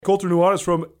Colter Nuanez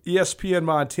from ESPN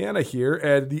Montana here,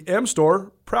 and the M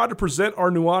Store, proud to present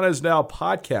our Nuanez Now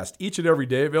podcast each and every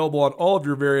day, available on all of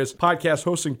your various podcast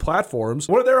hosting platforms.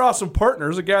 One of their awesome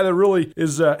partners, a guy that really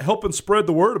is helping spread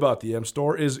the word about the M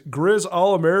Store, is Grizz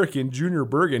All-American Junior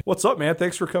Bergen. What's up, man?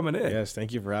 Thanks for coming in. Yes,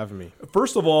 thank you for having me.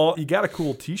 First of all, you got a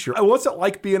cool t-shirt. What's it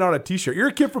like being on a t-shirt? You're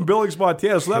a kid from Billings,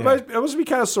 Montana, so that must be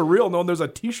kind of surreal knowing there's a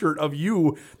t-shirt of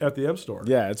you at the M Store.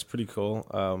 Yeah, it's pretty cool.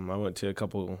 I went to a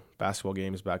couple basketball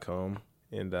games back home,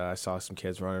 and I saw some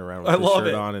kids running around with the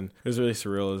shirt on, and it was really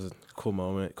surreal. It was a cool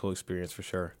moment, cool experience for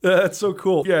sure. That's so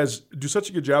cool. You guys do such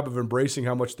a good job of embracing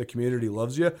how much the community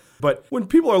loves you. But when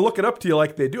people are looking up to you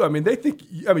like they do, they think,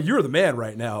 you're the man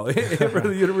right now for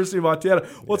the University of Montana.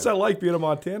 What's that like being a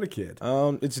Montana kid?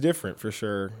 It's different for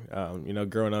sure.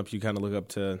 Growing up, you kind of look up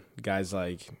to guys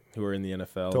like who are in the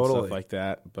NFL and stuff like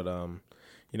that. But,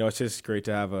 it's just great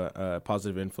to have a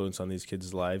positive influence on these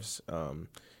kids' lives.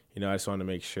 I just want to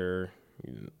make sure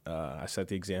I set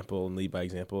the example and lead by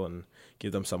example and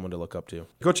give them someone to look up to.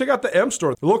 Go check out the M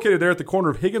Store. They're located there at the corner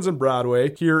of Higgins and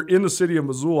Broadway here in the city of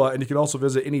Missoula, and you can also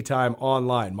visit anytime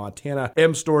online,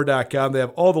 montanamstore.com. They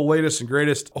have all the latest and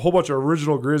greatest, a whole bunch of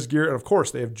original Grizz gear, and of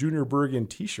course, they have Junior Bergen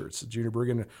t-shirts. Junior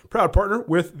Bergen, proud partner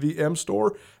with the M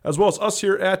Store, as well as us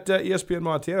here at ESPN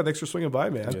Montana. Thanks for swinging by,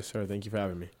 man. Yes, sir. Thank you for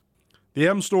having me. The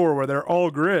M Store, where they're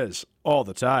all Grizz all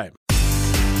the time.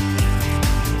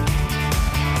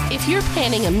 If you're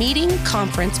planning a meeting,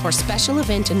 conference, or special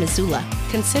event in Missoula,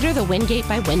 consider the Wingate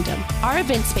by Wyndham. Our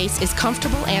event space is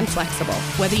comfortable and flexible.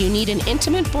 Whether you need an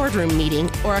intimate boardroom meeting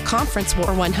or a conference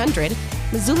for 100,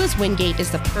 Missoula's Wingate is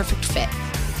the perfect fit.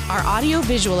 Our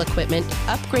audio-visual equipment,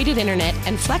 upgraded internet,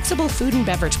 and flexible food and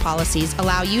beverage policies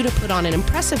allow you to put on an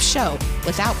impressive show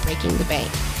without breaking the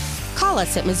bank. Call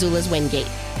us at Missoula's Wingate,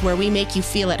 where we make you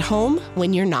feel at home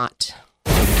when you're not.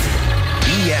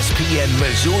 ESPN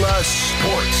Missoula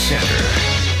Sports Center.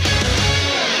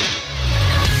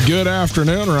 Good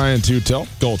afternoon, Ryan Tutel,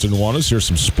 Colter Nuanez. Here's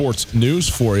some sports news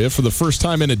for you. For the first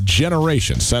time in a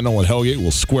generation, Sentinel and Hellgate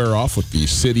will square off with the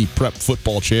City Prep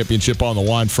Football Championship on the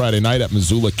line Friday night at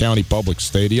Missoula County Public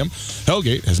Stadium.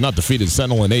 Hellgate has not defeated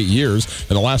Sentinel in 8 years,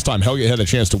 and the last time Hellgate had a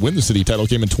chance to win the city title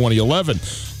came in 2011.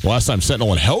 The last time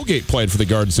Sentinel and Hellgate played for the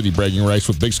Garden City bragging rights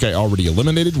with Big Sky already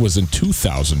eliminated was in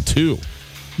 2002.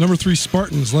 Number 3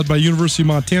 Spartans, led by University of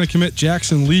Montana commit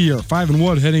Jackson Lee, are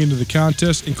 5-1 heading into the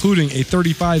contest, including a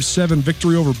 35-7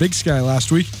 victory over Big Sky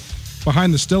last week.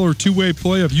 Behind the stellar two-way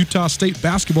play of Utah State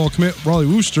basketball commit Raleigh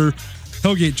Wooster,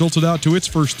 Hellgate jolted out to its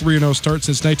first 3-0 start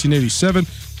since 1987.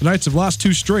 The Knights have lost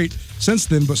 2 straight since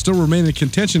then, but still remain in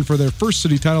contention for their first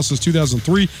city title since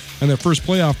 2003 and their first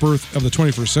playoff berth of the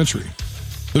 21st century.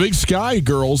 The Big Sky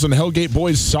girls and Hellgate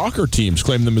boys soccer teams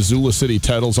claimed the Missoula City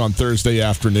titles on Thursday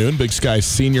afternoon. Big Sky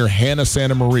senior Hannah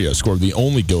Santa Maria scored the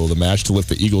only goal of the match to lift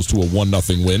the Eagles to a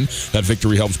 1-0 win. That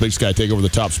victory helps Big Sky take over the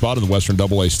top spot in the Western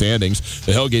AA standings.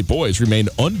 The Hellgate boys remained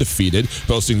undefeated,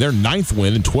 posting their 9th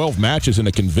win in 12 matches in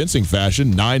a convincing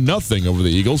fashion, 9-0 over the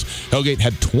Eagles. Hellgate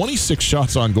had 26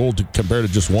 shots on goal compared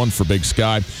to just 1 for Big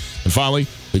Sky. And finally,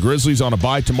 the Grizzlies on a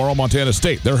bye tomorrow, Montana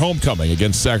State. Their homecoming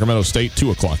against Sacramento State,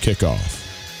 2 o'clock kickoff.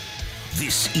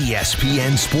 This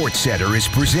ESPN Sports Center is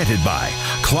presented by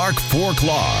Clark Fork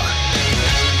Law.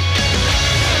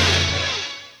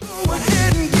 Go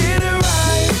ahead and get it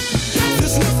right.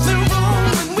 There's nothing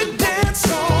wrong when we dance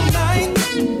all night.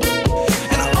 And all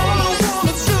I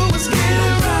wanna do is get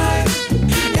it right.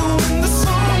 And when the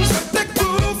songs have that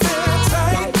groove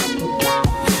tight.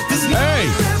 Hey,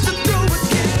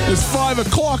 it's 5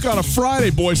 o'clock on a Friday,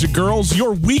 boys and girls.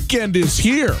 Your weekend is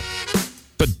here.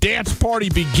 The dance party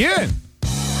begin.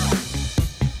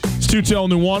 It's Tutel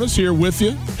Nuanez here with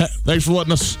you. Thanks for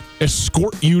letting us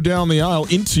escort you down the aisle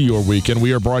into your weekend.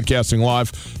 We are broadcasting live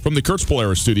from the Kurtz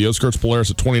Polaris studios. Kurtz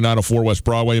Polaris at 2904 West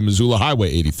Broadway in Missoula,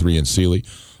 Highway 83 in Sealy.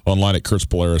 Online at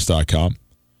kurtzpolaris.com.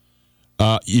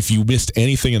 If you missed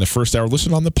anything in the first hour,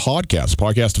 listen on the podcast.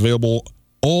 Podcast available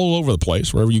all over the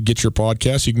place. Wherever you get your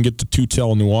podcasts, you can get the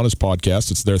Tutel Nuanez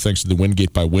podcast. It's there thanks to the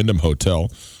Wingate by Wyndham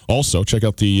Hotel. Also, check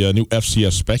out the new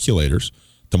FCS Speculators.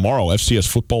 Tomorrow, FCS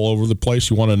football all over the place.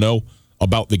 You want to know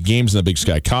about the games in the Big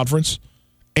Sky Conference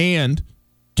and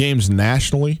games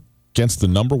nationally against the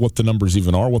number, what the numbers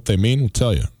even are, what they mean. We'll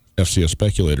tell you. FCS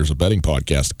Speculators, a betting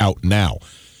podcast, out now.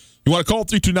 You want to call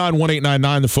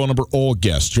 329-1899, the phone number. All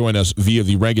guests join us via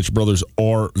the Rangich Brothers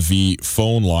RV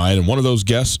phone line. And one of those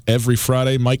guests every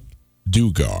Friday, Mike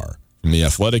Dugar from The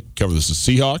Athletic. Cover this as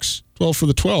Seahawks. 12 for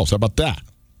the 12s. How about that?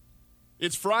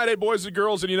 It's Friday, boys and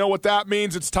girls, and you know what that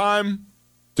means. It's time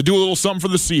to do a little something for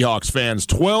the Seahawks fans.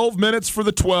 12 minutes for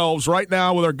the 12s right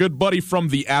now with our good buddy from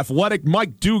The Athletic,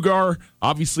 Mike Dugar.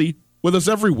 Obviously, with us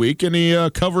every week, and he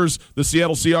covers the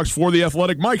Seattle Seahawks for The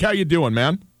Athletic. Mike, how you doing,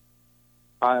 man?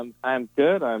 I'm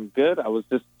good. I was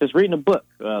just reading a book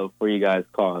for you guys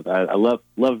called. I love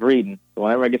reading. So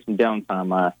whenever I get some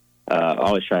downtime, I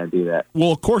always try to do that.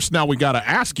 Well, of course, now we got to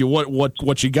ask you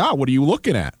what you got. What are you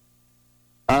looking at?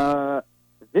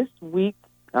 This week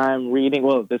I'm reading.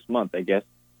 Well, this month I guess.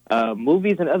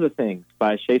 Movies and Other Things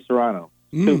by Shea Serrano.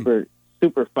 Super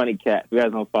funny cat. If you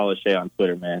guys don't follow Shea on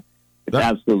Twitter, man, it's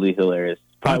absolutely hilarious.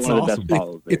 Probably one of the best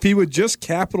follows. If he would just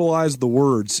capitalize the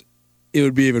words, it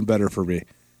would be even better for me.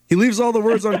 He leaves all the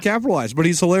words uncapitalized, but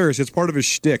he's hilarious. It's part of his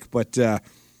shtick. But the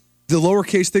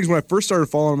lowercase things, when I first started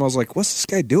following him, I was like, what's this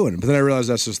guy doing? But then I realized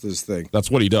that's just his thing. That's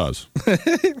what he does.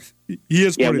 He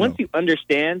is funny, once you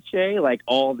understand Shea, like,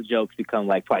 all the jokes become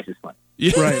like twice as funny.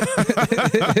 Yeah. Right.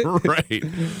 Right.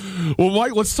 Well,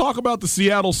 Mike, let's talk about the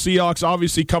Seattle Seahawks.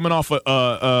 Obviously, coming off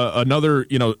another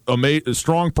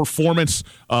strong performance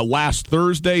last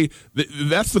Thursday.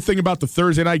 That's the thing about the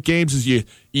Thursday night games is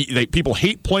people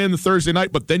hate playing the Thursday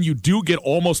night, but then you do get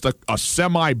almost a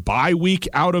semi bye week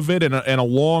out of it and a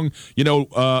long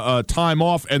time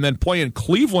off, and then playing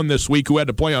Cleveland this week, who had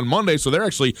to play on Monday, so they're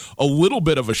actually a little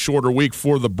bit of a shorter week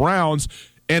for the Browns.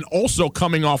 And also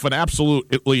coming off an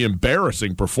absolutely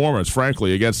embarrassing performance,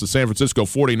 frankly, against the San Francisco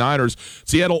 49ers.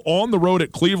 Seattle on the road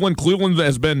at Cleveland. Cleveland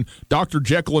has been Dr.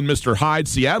 Jekyll and Mr. Hyde.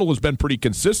 Seattle has been pretty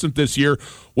consistent this year.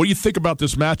 What do you think about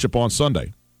this matchup on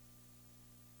Sunday?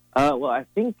 Well, I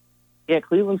think,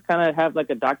 Cleveland's kind of have like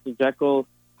a Dr. Jekyll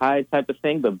Hyde type of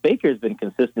thing, but Baker's been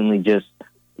consistently just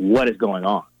what is going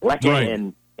on. Like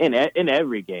in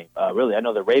every game, really. I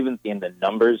know the Ravens and the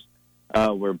numbers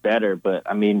were better, but,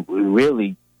 I mean,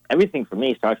 really, everything for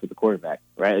me starts with the quarterback,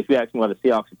 right? If you ask me why the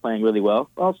Seahawks are playing really well,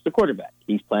 it's the quarterback.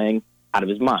 He's playing out of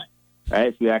his mind, right?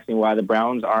 If you ask me why the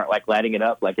Browns aren't, like, lighting it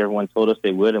up like everyone told us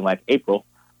they would in, like, April,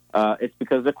 it's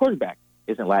because the quarterback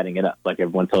isn't lighting it up like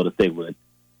everyone told us they would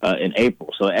in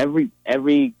April. So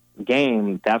every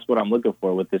game, that's what I'm looking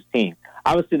for with this team.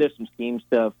 Obviously, there's some scheme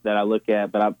stuff that I look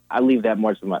at, but I leave that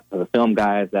more to the film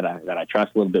guys that I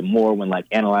trust a little bit more when, like,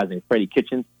 analyzing Freddie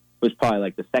Kitchens, who's probably,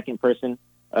 like, the second person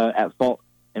at fault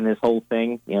in this whole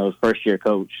thing, first-year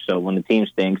coach. So when the team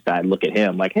stinks, I look at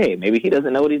him like, hey, maybe he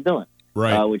doesn't know what he's doing,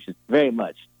 right? Which is very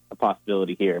much a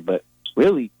possibility here. But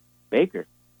really, Baker,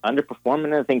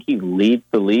 underperforming. I think he leads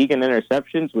the league in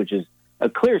interceptions, which is a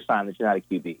clear sign that you're not a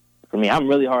QB. For me, I'm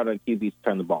really hard on QBs to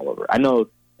turn the ball over. I know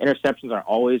interceptions aren't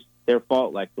always their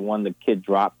fault, like the one the kid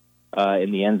dropped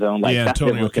in the end zone. Like, that's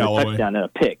Antonio Callaway. A touchdown and a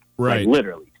pick, right? Like,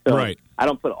 literally. So right. I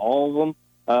don't put all of them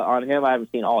on him. I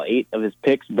haven't seen all 8 of his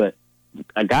picks, but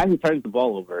a guy who turns the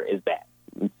ball over is bad.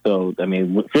 So, I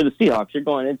mean, for the Seahawks, you're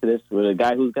going into this with a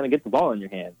guy who's going to get the ball in your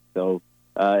hands. So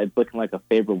it's looking like a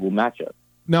favorable matchup.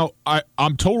 Now,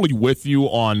 I'm totally with you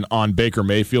on Baker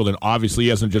Mayfield, and obviously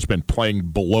he hasn't just been playing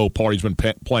below par. He's been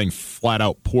playing flat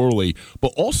out poorly.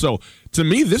 But also, to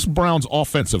me, this Browns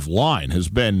offensive line has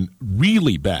been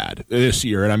really bad this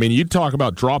year. And, I mean, you talk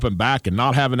about dropping back and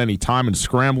not having any time and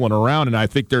scrambling around, and I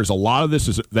think there's a lot of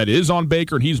this that is on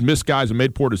Baker, and he's missed guys and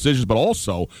made poor decisions. But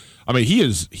also, I mean, he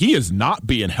is not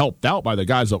being helped out by the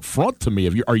guys up front to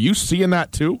me. Are you seeing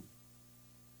that too?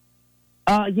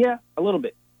 Yeah, a little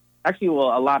bit. Actually,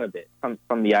 well, a lot of it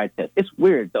from the eye test. It's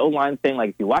weird. The O-line thing,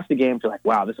 like, if you watch the games, you're like,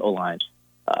 wow, this O-line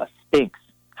stinks.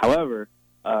 However,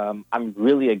 I'm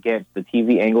really against the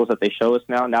TV angles that they show us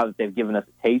now that they've given us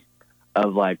a taste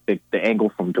of, like, the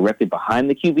angle from directly behind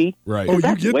the QB. Right. Oh,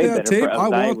 you get that tape? I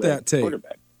want that tape.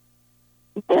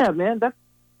 Yeah, man,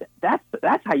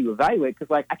 that's how you evaluate,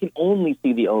 because, like, I can only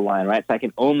see the O-line, right? So I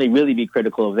can only really be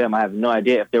critical of them. I have no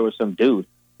idea if there was some dude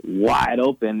wide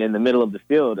open in the middle of the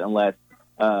field unless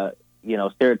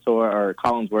Steratore or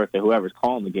Collinsworth or whoever's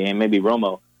calling the game, maybe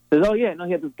Romo, says, oh, yeah, no,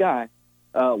 he had this guy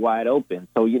wide open.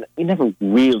 So you never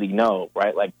really know,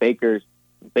 right? Like, Baker's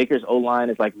O-line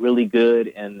is, like, really good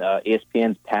in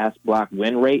ESPN's pass block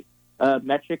win rate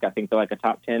metric. I think they're, like, a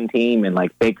top 10 team, and,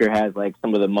 like, Baker has, like,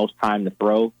 some of the most time to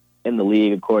throw in the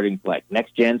league according to, like,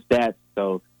 next-gen stats.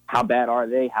 So how bad are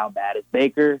they? How bad is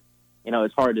Baker?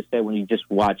 It's hard to say when you just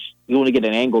watch. You want to get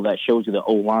an angle that shows you the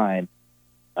O-line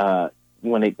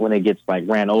when it gets, like,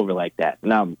 ran over like that.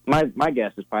 Now, my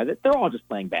guess is probably that they're all just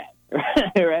playing bad,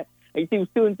 right? Like, teams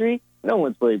 2 and 3, no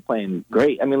one's really playing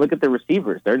great. I mean, look at the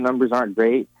receivers; their numbers aren't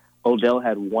great. Odell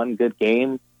had one good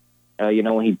game,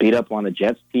 when he beat up on a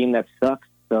Jets team that sucks.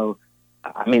 So,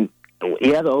 I mean,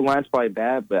 yeah, the O line's probably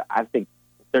bad, but I think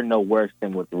they're no worse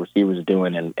than what the receivers are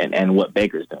doing and what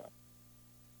Baker's doing.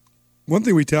 One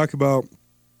thing we talk about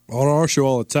on our show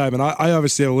all the time, and I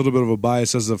obviously have a little bit of a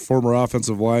bias as a former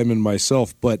offensive lineman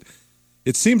myself, but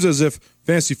it seems as if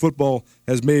fantasy football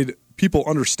has made people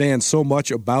understand so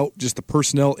much about just the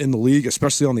personnel in the league,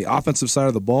 especially on the offensive side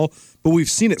of the ball. But we've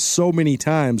seen it so many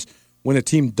times when a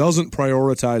team doesn't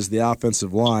prioritize the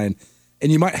offensive line.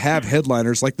 And you might have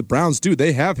headliners like the Browns do.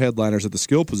 They have headliners at the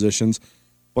skill positions,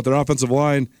 but their offensive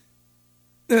line,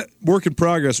 work in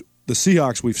progress. The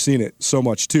Seahawks, we've seen it so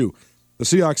much too. The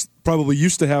Seahawks probably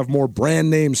used to have more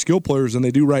brand-name skill players than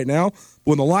they do right now. But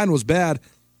when the line was bad,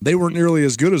 they weren't nearly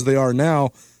as good as they are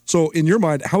now. So in your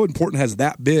mind, how important has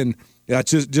that been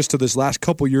just to this last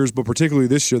couple years, but particularly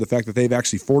this year, the fact that they've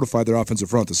actually fortified their offensive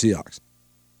front, the Seahawks?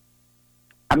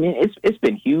 I mean, it's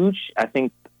been huge. I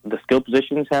think the skill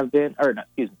positions have been,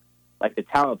 like the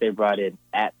talent they brought in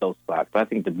at those spots. But I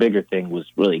think the bigger thing was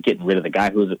really getting rid of the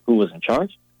guy who was in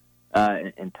charge,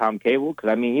 and Tom Cable. Because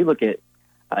I mean, you look at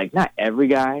like not every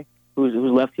guy who's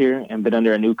left here and been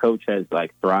under a new coach has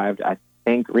like thrived. I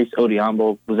think Reese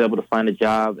Odiombo was able to find a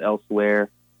job elsewhere.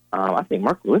 I think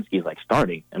Mark Lewinsky is like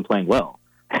starting and playing well,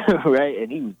 right?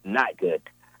 And he was not good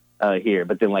here.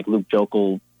 But then like Luke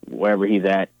Jokel, wherever he's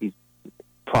at, he's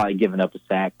probably giving up a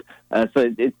sack.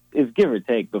 So it's give or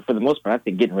take. But for the most part, I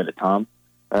think getting rid of Tom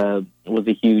was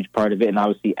a huge part of it. And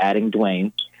obviously adding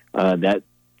Dwayne, that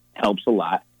helps a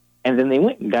lot. And then they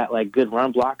went and got like good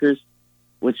run blockers,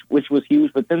 which was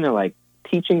huge. But then they're like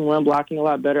teaching run blocking a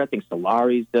lot better. I think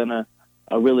Solari's done a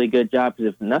really good job.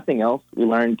 Because if nothing else, we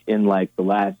learned in like the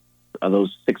last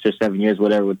those 6 or 7 years,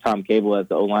 whatever, with Tom Cable as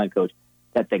the O-line coach,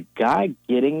 that the guy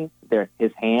getting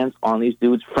his hands on these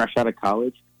dudes fresh out of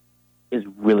college is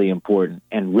really important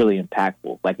and really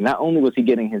impactful. Like, not only was he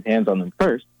getting his hands on them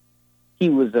first, he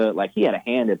was he had a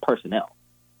hand in personnel.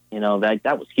 You know,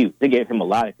 that was huge. They gave him a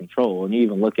lot of control. And you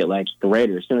even look at like the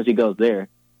Raiders. As soon as he goes there,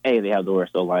 A, they have the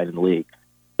worst O-line in the league.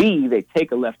 B, they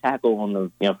take a left tackle on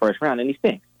the first round and he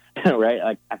stinks. Right?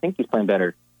 Like, I think he's playing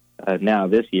better now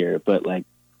this year. But like,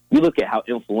 you look at how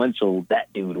influential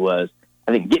that dude was.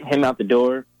 I think getting him out the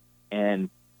door and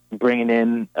bringing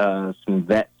in some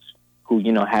vets who,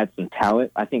 had some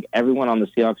talent. I think everyone on the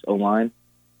Seahawks O-line,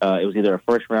 it was either a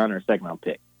first round or a second round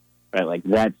pick, right? Like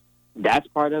that's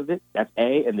part of it. That's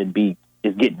A, and then B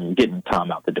is getting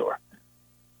Tom out the door.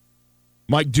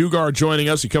 Mike Dugar joining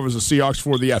us. He covers the Seahawks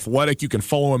for The Athletic. You can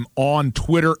follow him on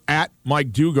Twitter at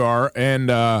Mike Dugar,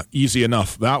 and easy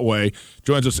enough that way.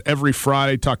 Joins us every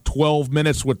Friday, talk 12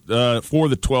 minutes with for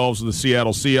the 12s of the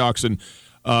Seattle Seahawks. And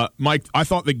Mike, I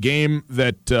thought the game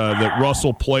that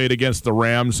Russell played against the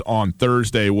Rams on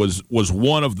Thursday was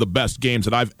one of the best games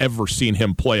that I've ever seen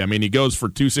him play. I mean, he goes for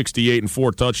 268 and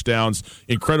 4 touchdowns,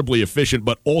 incredibly efficient,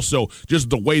 but also just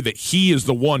the way that he is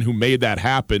the one who made that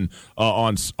happen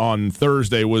on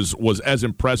Thursday was as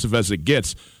impressive as it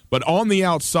gets. But on the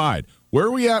outside, where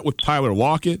are we at with Tyler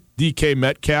Lockett, DK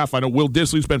Metcalf? I know Will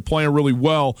Dissly's been playing really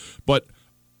well, but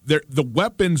the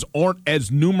weapons aren't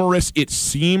as numerous, it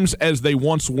seems, as they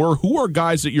once were. Who are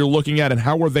guys that you're looking at, and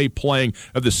how are they playing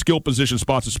at the skill position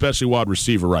spots, especially wide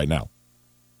receiver right now?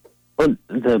 Well,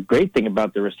 the great thing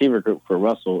about the receiver group for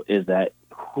Russell is that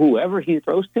whoever he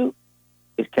throws to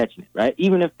is catching it, right?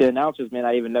 Even if the announcers may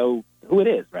not even know who it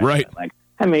is, right? Right. Like,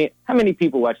 how many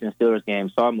people watching the Steelers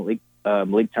game saw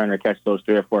Malik Turner catch those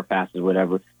 3 or 4 passes,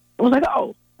 whatever, and was like,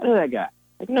 oh, I know that guy.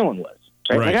 Like, no one was,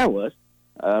 right? Like, I was.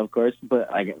 Of course, but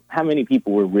like, how many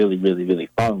people were really, really, really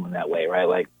following that way, right?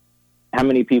 Like, how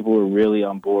many people were really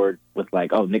on board with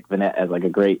like, oh, Nick Vannett as like a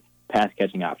great pass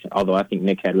catching option? Although I think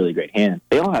Nick had really great hands.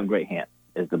 They all have great hands.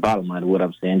 Is the bottom line of what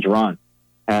I'm saying. Jerron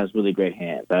has really great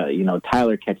hands.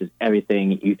 Tyler catches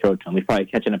everything you throw to him. He's probably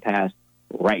catching a pass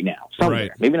right now somewhere.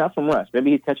 Right. Maybe not from Russ.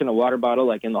 Maybe he's catching a water bottle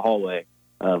like in the hallway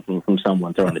from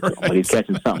someone throwing it to him. But he's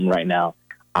catching something right now,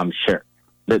 I'm sure.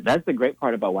 But that's the great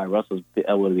part about why Russell's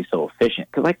able to be so efficient.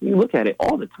 Because, like, you look at it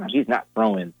all the time, he's not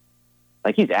throwing,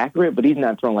 like, he's accurate, but he's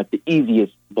not throwing, like, the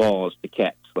easiest balls to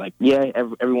catch. Like, yeah,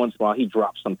 every once in a while he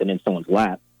drops something in someone's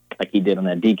lap, like he did on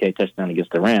that DK touchdown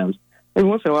against the Rams. Every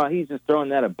once in a while he's just throwing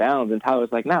that out of bounds, and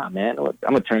Tyler's like, nah, man, I'm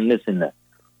going to turn this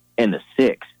into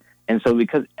 6. And so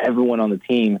because everyone on the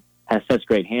team has such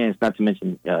great hands, not to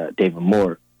mention David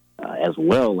Moore as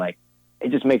well, like, it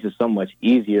just makes it so much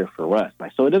easier for us.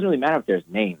 Like, so it doesn't really matter if there's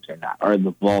names or not, or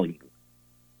the volume.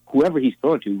 Whoever he's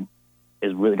throwing to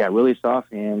is got really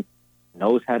soft hands,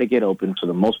 knows how to get open. For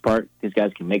the most part, these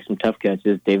guys can make some tough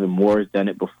catches. David Moore has done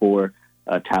it before.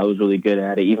 Tyler's really good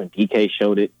at it. Even DK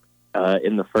showed it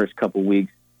in the first couple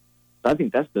weeks. So I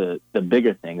think that's the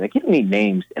bigger thing. Like, you don't need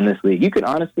names in this league. You could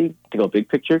honestly, to go big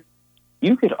picture,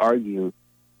 you could argue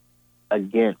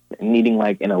against needing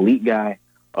like an elite guy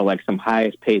or like some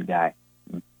highest paid guy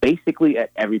basically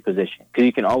at every position, because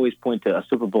you can always point to a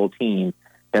Super Bowl team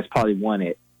that's probably won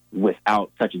it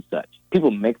without such and such. people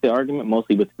make the argument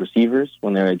mostly with receivers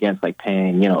when they're against like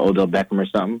paying, Odell Beckham or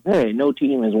something. Hey, no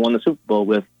team has won the Super Bowl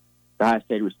with the highest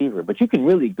paid receiver. But you can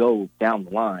really go down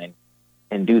the line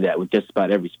and do that with just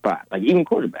about every spot. Like even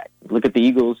quarterback. Look at the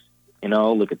Eagles,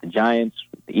 look at the Giants,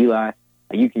 the Eli.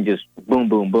 Like you can just boom,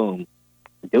 boom, boom,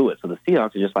 do it. So the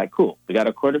Seahawks are just like, cool, we got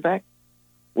a quarterback.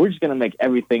 We're just going to make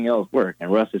everything else work.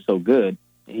 And Russ is so good,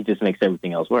 he just makes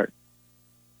everything else work.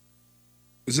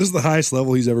 Is this the highest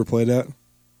level he's ever played at?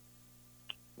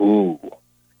 Ooh,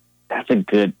 that's a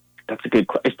good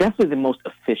question. It's definitely the most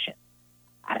efficient.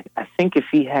 I think if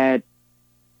he had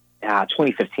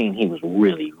 2015, he was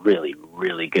really, really,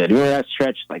 really good. Remember that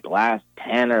stretch, like the last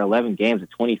 10 or 11 games of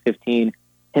 2015,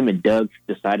 him and Doug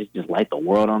decided to just light the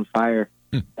world on fire.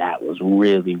 That was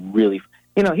really, really,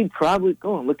 he probably,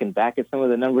 looking back at some of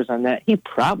the numbers on that, he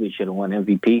probably should have won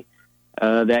MVP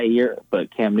that year,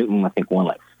 but Cam Newton, I think, won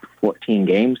like 14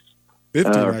 games.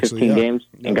 15 games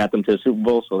and got them to the Super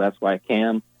Bowl, so that's why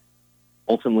Cam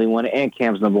ultimately won it. And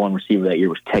Cam's number one receiver that year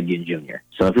was Ted Ginn Jr.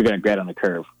 So if you're going to grade on the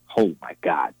curve, oh my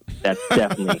God, that's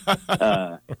definitely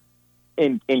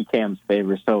in Cam's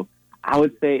favor. So I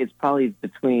would say it's probably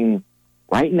between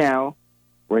right now,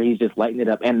 where he's just lighting it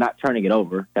up and not turning it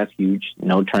over. That's huge.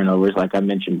 No turnovers, like I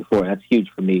mentioned before. That's huge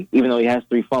for me. Even though he has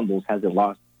 3 fumbles, hasn't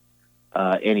lost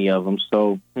any of them.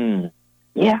 So,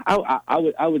 yeah, I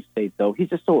would say so. He's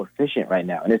just so efficient right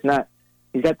now, and it's not.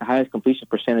 He's got the highest completion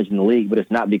percentage in the league, but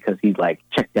it's not because he's like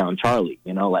check down Charlie.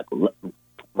 Like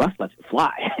Russ lets it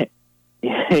fly. He's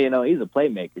a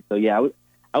playmaker. So yeah,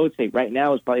 I would say right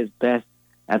now is probably his best.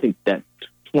 I think that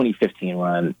 2015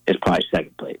 run is probably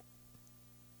second place.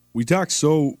 We talked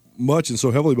so much and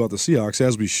so heavily about the Seahawks,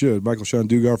 as we should. Michael Sean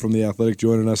Dugar from The Athletic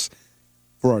joining us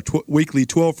for our weekly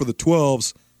 12 for the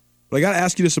 12s. But I got to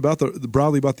ask you this about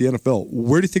broadly about the NFL.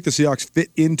 Where do you think the Seahawks fit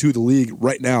into the league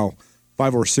right now,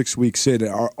 5 or 6 weeks in?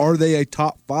 Are they a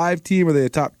top 5 team? Are they a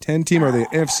top 10 team? Are they an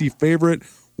NFC favorite?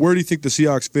 Where do you think the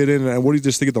Seahawks fit in, and what do you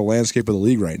just think of the landscape of the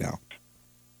league right now?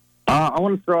 I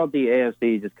want to throw out the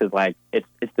AFC just because,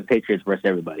 it's the Patriots versus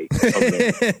everybody.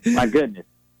 Okay. My goodness.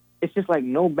 It's just like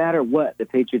no matter what, the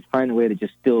Patriots find a way to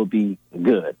just still be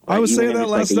good. I was saying that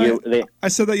last night. I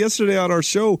said that yesterday on our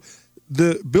show.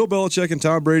 The Bill Belichick and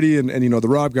Tom Brady and the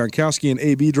Rob Gronkowski and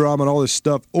AB drama and all this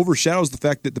stuff overshadows the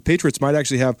fact that the Patriots might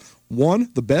actually have, 1,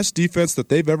 the best defense that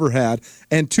they've ever had,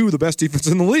 and 2, the best defense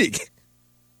in the league.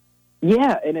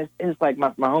 Yeah, and it's like my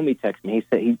homie texted me. He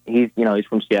said he's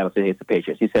from Seattle, so he's the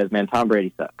Patriots. He says, "Man, Tom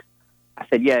Brady sucks." I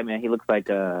said, "Yeah, man, he looks like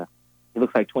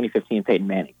 2015 Peyton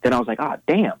Manning." Then I was like, "Oh,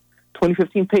 damn,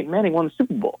 2015 Peyton Manning won the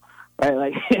Super Bowl, right?"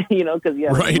 Like because he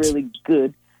had a really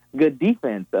good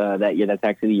defense that year. That's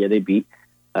actually the year they beat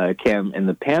Cam and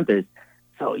the Panthers.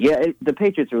 So yeah, the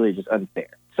Patriots are really just unfair.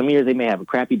 Some years they may have a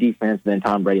crappy defense, and then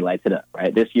Tom Brady lights it up.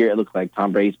 Right? This year it looks like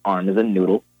Tom Brady's arm is a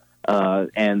noodle,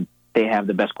 and they have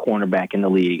the best cornerback in the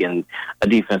league and a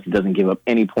defense that doesn't give up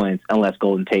any points unless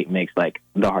Golden Tate makes like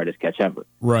the hardest catch ever.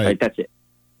 Right. Like, that's it.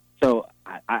 So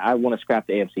I want to scrap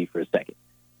the AFC for a second.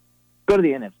 Go to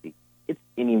the NFC. It's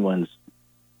anyone's,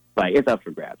 it's up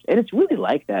for grabs. And it's really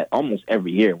like that almost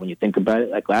every year when you think about it.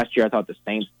 Like last year, I thought the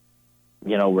Saints,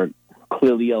 were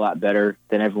clearly a lot better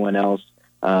than everyone else.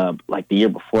 Like the year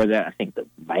before that, I think the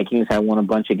Vikings had won a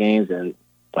bunch of games and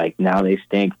now they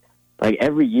stink. Like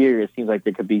every year, it seems like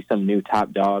there could be some new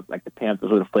top dog. Like the Panthers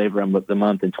were the flavor of the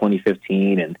month in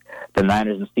 2015, and the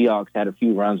Niners and Seahawks had a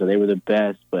few runs where they were the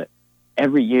best. But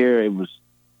every year,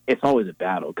 it's always a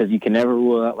battle because you can never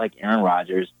rule out like Aaron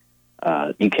Rodgers.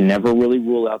 You can never really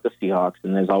rule out the Seahawks,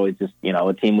 and there's always just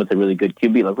a team with a really good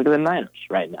QB. Look at the Niners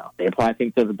right now; they probably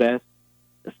think they're the best.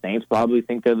 The Saints probably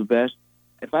think they're the best.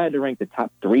 If I had to rank the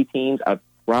top 3 teams, I'd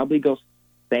probably go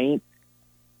Saints,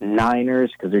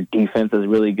 Niners because their defense is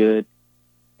really good,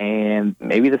 and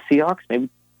maybe the Seahawks, maybe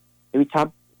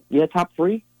top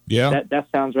 3. Yeah, that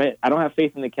sounds right. I don't have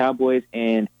faith in the Cowboys,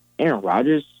 and Aaron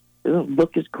Rodgers doesn't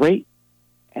look as great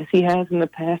as he has in the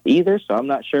past either. So I'm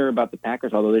not sure about the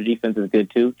Packers, although their defense is good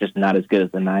too, just not as good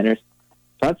as the Niners.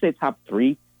 So I'd say top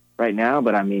 3 right now,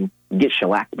 but I mean, you get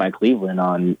shellacked by Cleveland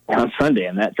on Sunday,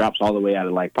 and that drops all the way out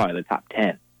of probably the top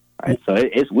 10. Right, so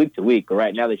it's week to week, but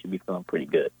right now they should be feeling pretty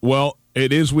good. Well,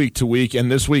 it is week to week,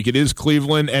 and this week it is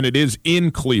Cleveland, and it is in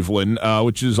Cleveland,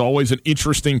 which is always an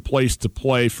interesting place to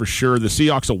play for sure. The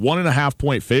Seahawks a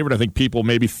 1.5-point favorite. I think people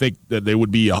maybe think that they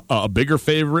would be a bigger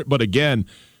favorite, but again,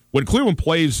 when Cleveland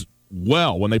plays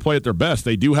well, when they play at their best,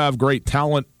 they do have great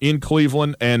talent in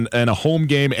Cleveland and a home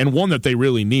game, and one that they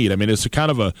really need. I mean, it's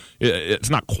it's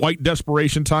not quite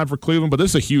desperation time for Cleveland, but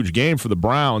this is a huge game for the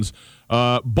Browns.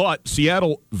 But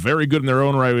Seattle, very good in their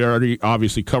own right. We already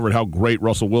obviously covered how great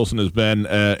Russell Wilson has been,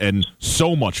 and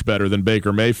so much better than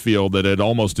Baker Mayfield that it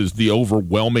almost is the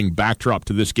overwhelming backdrop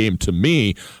to this game to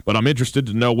me. But I'm interested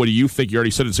to know, what do you think? You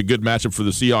already said it's a good matchup for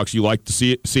the Seahawks. You like to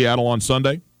see Seattle on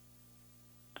Sunday?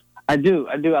 I do.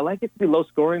 I like it to be low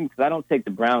scoring because I don't take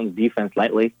the Browns defense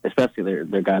lightly, especially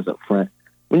their guys up front.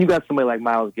 When you got somebody like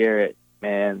Myles Garrett,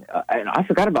 man, and I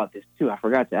forgot about this too. I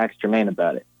forgot to ask Jermaine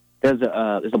about it. There's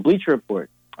a Bleacher Report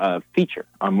feature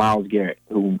on Myles Garrett,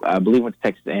 who I believe went to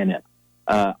Texas A&M.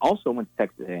 Also went to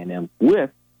Texas A&M with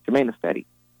Jermaine Ifedi.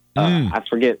 I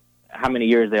forget how many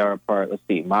years they are apart. Let's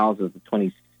see. Myles is the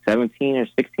 2017 or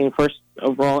 16 first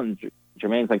overall, and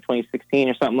Jermaine's like 2016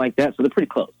 or something like that. So they're pretty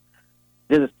close.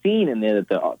 There's a scene in there that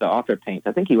the author paints.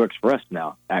 I think he works for us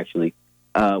now, actually,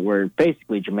 where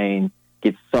basically Jermaine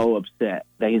gets so upset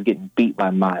that he's getting beat by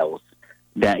Myles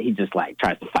that he just like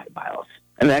tries to fight Myles,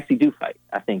 and they actually do fight.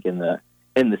 I think in the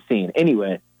scene.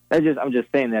 Anyway, I'm just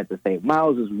saying that to say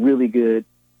Myles is really good,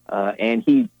 and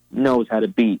he knows how to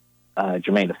beat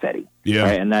Jermaine Ifedi. Yeah,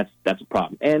 right? And that's a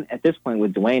problem. And at this point,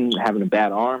 with Dwayne having a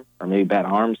bad arm or maybe bad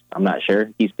arms, I'm not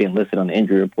sure. He's being listed on the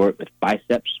injury report with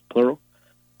biceps plural.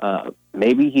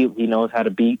 Maybe he knows how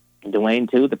to beat Dwayne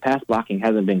too. The pass blocking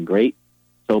hasn't been great.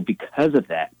 So because of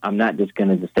that, I'm not just going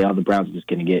to just say, the Browns are just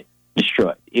going to get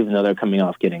destroyed, even though they're coming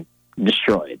off getting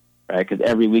destroyed, right? Because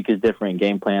every week is different,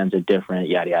 game plans are different,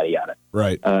 yada, yada, yada.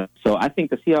 Right. So I think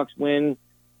the Seahawks win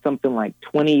something like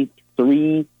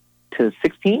 23-16.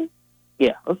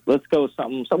 Yeah, let's go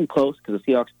something close, because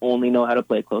the Seahawks only know how to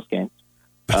play close games.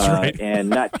 That's right. And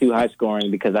not too high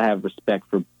scoring, because I have respect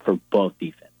for both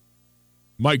defense.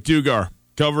 Mike Dugar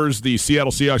covers the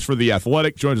Seattle Seahawks for The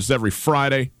Athletic. Joins us every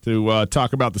Friday to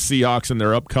talk about the Seahawks and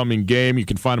their upcoming game. You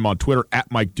can find him on Twitter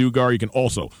at Mike Dugar. You can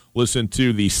also listen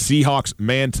to the Seahawks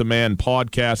Man-to-Man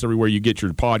podcast. Everywhere you get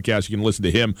your podcast, you can listen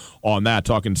to him on that,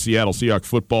 talking Seattle Seahawks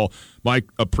football. Mike,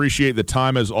 appreciate the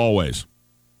time as always.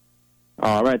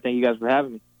 All right. Thank you guys for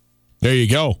having me. There you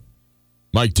go.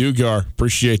 Mike Dugar,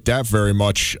 appreciate that very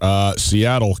much.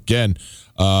 Seattle, again,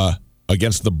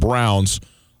 against the Browns.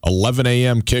 11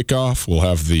 a.m. kickoff. We'll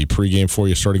have the pregame for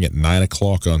you starting at 9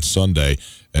 o'clock on Sunday,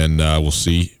 and we'll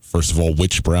see, first of all,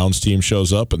 which Browns team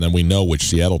shows up, and then we know which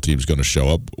Seattle team is going to show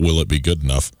up. Will it be good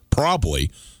enough? Probably,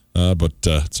 but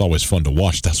it's always fun to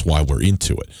watch. That's why we're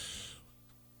into it.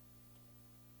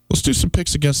 Let's do some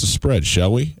picks against the spread,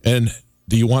 shall we? And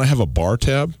do you want to have a bar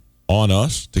tab on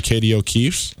us, the Katie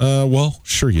O'Keefe's? Well,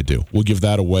 sure you do. We'll give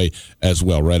that away as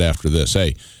well right after this.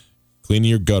 Hey, cleaning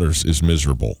your gutters is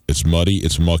miserable. It's muddy,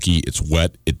 it's mucky, it's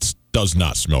wet, it does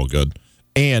not smell good.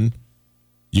 And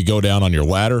you go down on your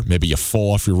ladder, maybe you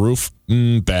fall off your roof.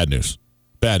 Bad news.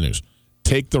 Bad news.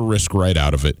 Take the risk right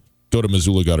out of it. Go to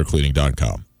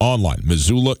MissoulaGutterCleaning.com. Online,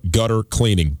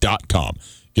 MissoulaGutterCleaning.com.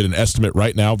 Get an estimate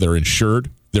right now. They're insured.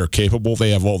 They're capable.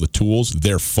 They have all the tools.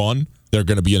 They're fun. They're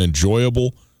going to be an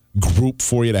enjoyable group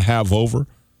for you to have over.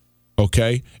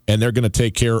 Okay, and they're going to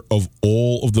take care of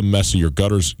all of the mess of your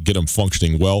gutters, get them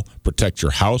functioning well, protect your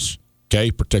house,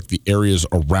 okay, protect the areas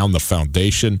around the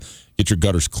foundation, get your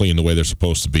gutters clean the way they're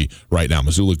supposed to be right now.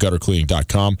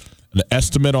 MissoulaGutterCleaning.com, an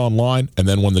estimate online, and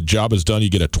then when the job is done, you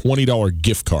get a $20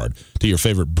 gift card to your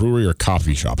favorite brewery or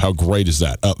coffee shop. How great is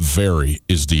that? Very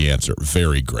is the answer.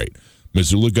 Very great.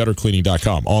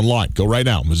 MissoulaGutterCleaning.com, online. Go right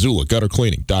now,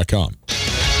 MissoulaGutterCleaning.com.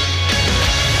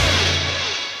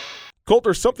 Colt,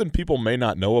 there's something people may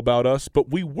not know about us,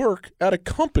 but we work at a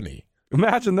company.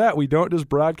 Imagine that. We don't just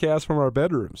broadcast from our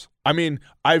bedrooms. I mean,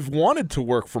 I've wanted to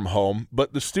work from home,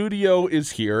 but the studio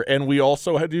is here, and we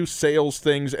also do sales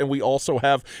things, and we also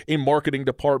have a marketing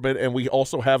department, and we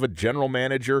also have a general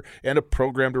manager and a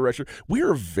program director. We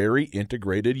are a very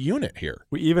integrated unit here.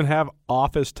 We even have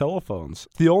office telephones.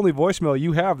 The only voicemail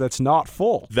you have that's not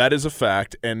full. That is a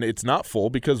fact, and it's not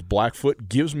full because Blackfoot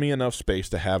gives me enough space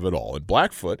to have it all. And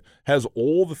Blackfoot has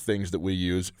all the things that we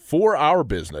use for our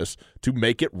business to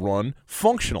make it run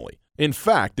functionally. In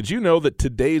fact, did you know that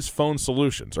today's phone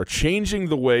solutions are changing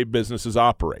the way businesses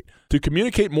operate? To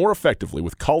communicate more effectively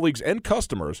with colleagues and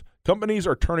customers, companies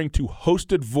are turning to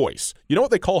hosted voice. You know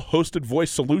what they call hosted voice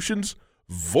solutions?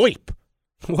 VoIP.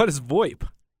 What is VoIP?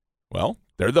 Well,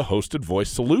 they're the hosted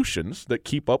voice solutions that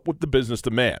keep up with the business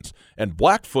demands. And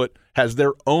Blackfoot has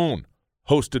their own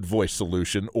hosted voice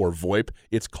solution, or VoIP.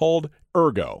 It's called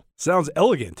Ergo. Sounds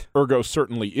elegant. Ergo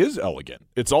certainly is elegant.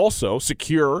 It's also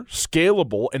secure,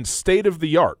 scalable, and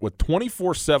state-of-the-art with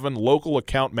 24/7 local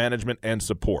account management and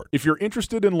support. If you're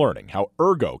interested in learning how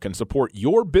Ergo can support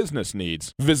your business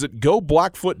needs, visit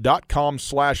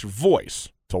goblackfoot.com/voice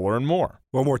to learn more.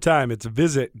 One more time, it's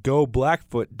visit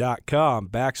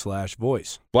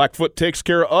goblackfoot.com/voice. Blackfoot takes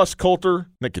care of us, Coulter,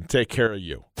 and it can take care of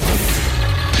you.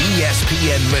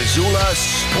 ESPN Missoula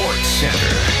Sports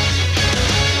Center.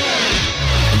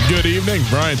 Good evening.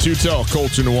 Brian Tutel,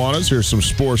 Colter Nuanez. Here's some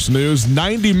sports news.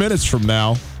 90 minutes from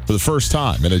now, for the first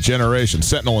time in a generation,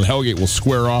 Sentinel and Hellgate will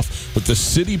square off with the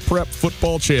City Prep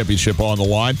Football Championship on the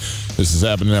line. This is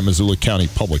happening at Missoula County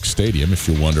Public Stadium, if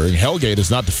you're wondering. Hellgate has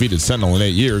not defeated Sentinel in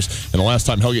 8 years, and the last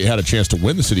time Hellgate had a chance to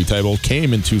win the city title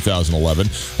came in 2011.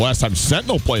 The last time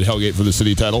Sentinel played Hellgate for the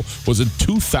city title was in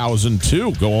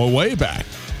 2002, going way back.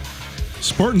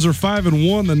 Spartans are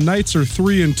 5-1. The Knights are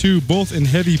 3-2, both in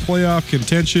heavy playoff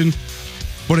contention.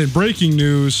 But in breaking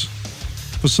news,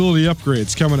 facility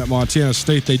upgrades coming at Montana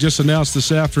State. They just announced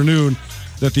this afternoon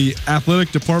that the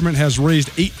athletic department has raised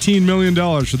 $18 million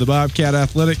for the Bobcat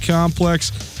Athletic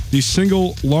Complex, the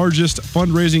single largest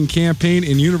fundraising campaign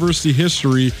in university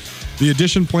history. The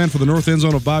addition planned for the north end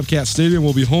zone of Bobcat Stadium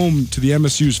will be home to the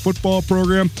MSU's football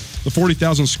program. The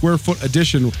 40,000 square foot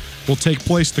addition will take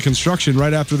place, the construction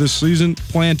right after this season,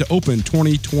 planned to open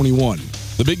 2021.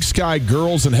 The Big Sky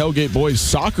girls and Hellgate boys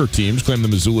soccer teams claimed the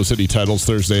Missoula City titles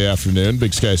Thursday afternoon.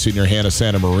 Big Sky senior Hannah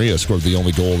Santa Maria scored the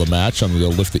only goal of the match on the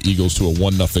lift the Eagles to a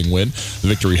 1-0 win. The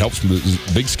victory helps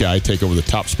Big Sky take over the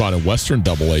top spot in Western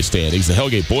AA standings. The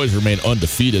Hellgate boys remain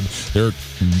undefeated. They're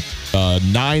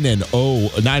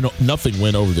 9-0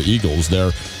 win over the Eagles.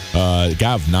 They're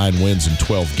got 9 wins in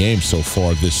 12 games so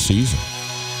far this season.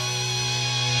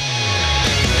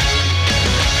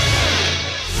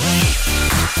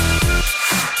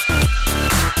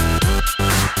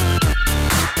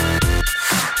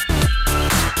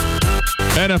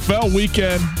 NFL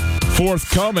weekend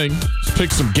forthcoming. Let's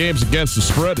pick some games against the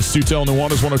spread. It's Tutel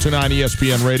Nuanez, 102.9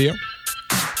 ESPN Radio.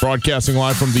 Broadcasting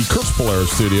live from the Kurtz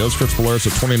Polaris studios. Kurtz Polaris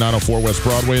at 2904 West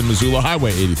Broadway in Missoula,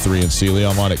 Highway 83 in Sealy.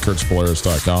 Online at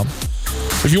kurtzpolaris.com.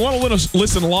 If you want to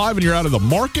listen live and you're out of the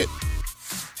market,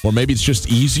 or maybe it's just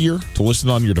easier to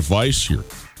listen on your device, your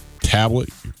tablet,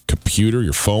 your computer,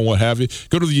 your phone, what have you,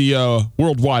 go to the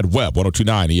World Wide Web,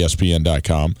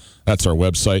 1029ESPN.com. That's our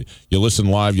website. You listen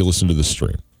live, you listen to the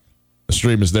stream. The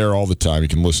stream is there all the time. You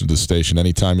can listen to the station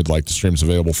anytime you'd like. The stream's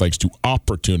available thanks to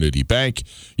Opportunity Bank.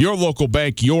 Your local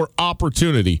bank, your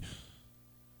opportunity.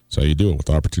 That's how you do it with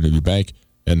Opportunity Bank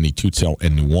and the Tutel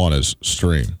and Nuanez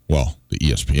stream. Well, the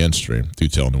ESPN stream.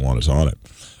 Tutel and Nuanez on it.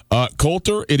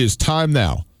 Coulter, it is time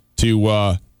now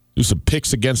to do some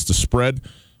picks against the spread.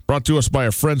 Brought to us by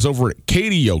our friends over at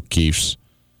Katie O'Keefe's.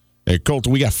 Hey, Coulter,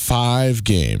 we got 5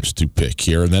 games to pick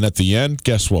here. And then at the end,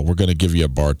 guess what? We're going to give you a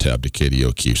bar tab to Katie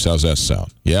O'Keefe's. How's that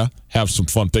sound? Yeah? Have some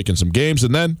fun picking some games.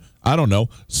 And then, I don't know,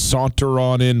 saunter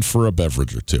on in for a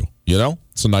beverage or two. You know?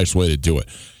 It's a nice way to do it.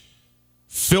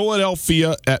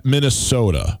 Philadelphia at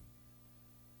Minnesota.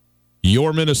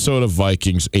 Your Minnesota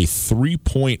Vikings, a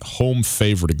 3-point home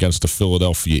favorite against the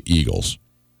Philadelphia Eagles.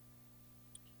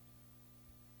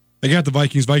 I got the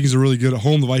Vikings. Vikings are really good at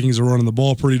home. The Vikings are running the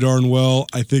ball pretty darn well.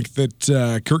 I think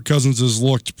that Kirk Cousins has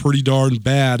looked pretty darn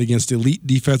bad against elite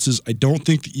defenses. I don't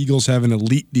think the Eagles have an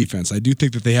elite defense. I do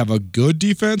think that they have a good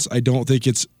defense. I don't think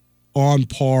it's on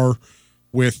par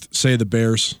with, say, the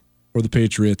Bears or the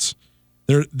Patriots.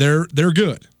 They're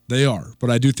good. They are.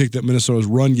 But I do think that Minnesota's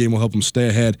run game will help them stay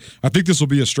ahead. I think this will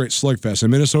be a straight slugfest.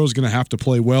 And Minnesota's going to have to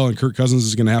play well, and Kirk Cousins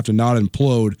is going to have to not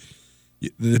implode.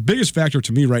 The biggest factor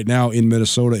to me right now in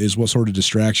Minnesota is what sort of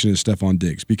distraction is Stephon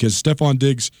Diggs. Because Stephon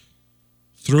Diggs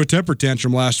threw a temper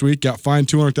tantrum last week, got fined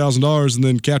 $200,000, and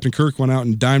then Captain Kirk went out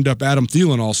and dimed up Adam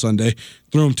Thielen all Sunday,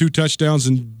 threw him 2 touchdowns,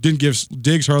 and didn't give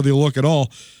Diggs hardly a look at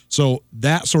all. So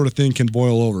that sort of thing can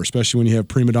boil over, especially when you have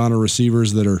prima donna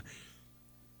receivers that are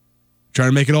trying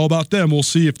to make it all about them. We'll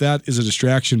see if that is a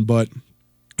distraction, but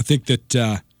I think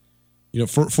that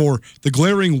for the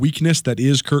glaring weakness that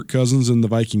is Kirk Cousins and the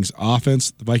Vikings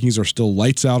offense, the Vikings are still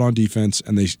lights out on defense,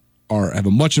 and they have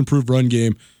a much improved run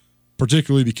game,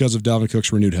 particularly because of Dalvin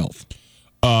Cook's renewed health.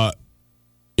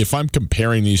 If I'm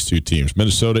comparing these two teams,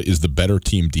 Minnesota is the better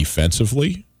team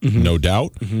defensively, no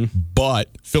doubt, but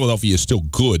Philadelphia is still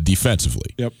good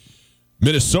defensively. Yep.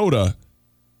 Minnesota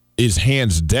is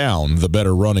hands down the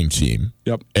better running team.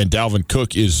 Yep. And Dalvin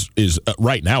Cook is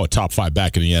right now a top 5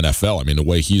 back in the NFL. I mean, the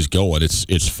way he's going,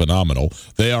 it's phenomenal.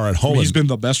 They are at home. He's been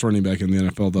the best running back in the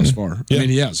NFL thus far. Yeah. I mean,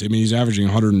 he has. I mean, he's averaging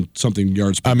 100-something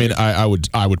yards per game.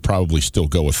 I would probably still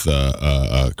go with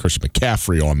Christian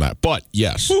McCaffrey on that. But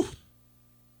yes,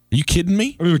 Are you kidding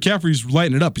me? I mean, McCaffrey's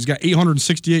lighting it up. He's got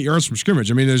 868 yards from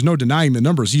scrimmage. I mean, there's no denying the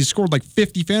numbers. He scored like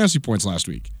 50 fantasy points last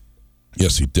week.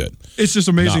 Yes, he did. It's just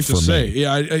amazing Not to for say. me.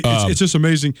 Yeah, it's just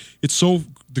amazing. It's so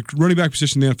the running back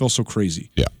position in the NFL is so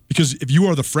crazy. Yeah. Because if you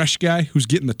are the fresh guy who's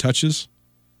getting the touches,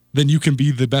 then you can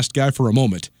be the best guy for a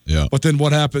moment. Yeah. But then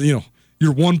what happens?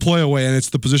 You're one play away, and it's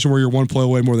the position where you're one play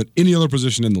away more than any other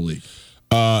position in the league.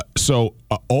 So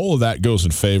all of that goes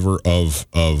in favor of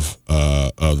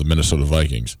the Minnesota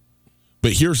Vikings.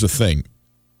 But here's the thing: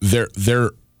 they're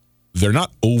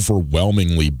not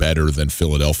overwhelmingly better than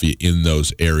Philadelphia in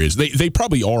those areas. They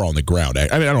probably are on the ground. I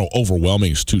mean, I don't know,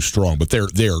 overwhelming is too strong, but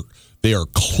they are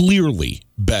clearly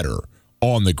better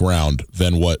on the ground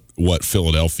than what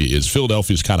Philadelphia is.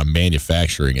 Philadelphia's kind of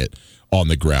manufacturing it on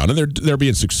the ground, and they're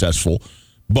being successful.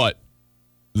 But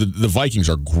the Vikings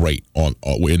are great in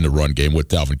the run game with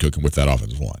Dalvin Cook and with that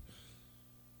offensive line.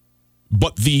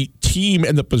 But the team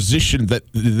and the position that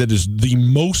is the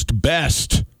most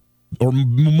best or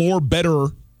more better,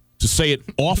 to say it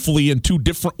awfully in two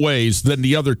different ways than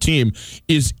the other team,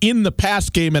 is in the pass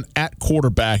game and at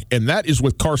quarterback, and that is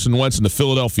with Carson Wentz and the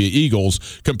Philadelphia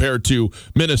Eagles compared to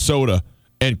Minnesota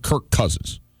and Kirk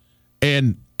Cousins.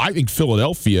 And I think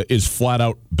Philadelphia is flat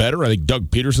out better. I think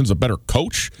Doug Peterson's a better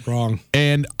coach. Wrong.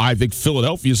 And I think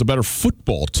Philadelphia is a better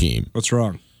football team. What's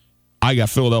wrong? I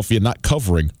got Philadelphia not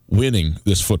covering, winning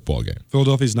this football game.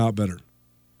 Philadelphia's not better.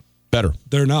 Better.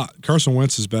 They're not. Carson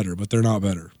Wentz is better, but they're not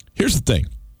better. Here's the thing.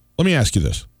 Let me ask you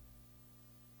this.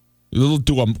 Do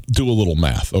a little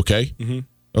math, okay? Mm-hmm.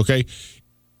 Okay?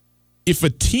 If a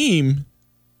team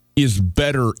is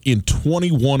better in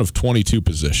 21 of 22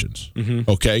 positions,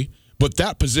 okay? But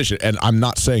that position, and I'm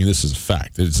not saying this is a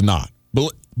fact, it's not.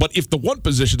 But if the one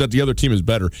position that the other team is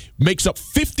better makes up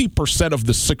 50% of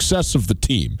the success of the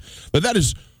team, then that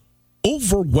is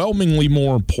overwhelmingly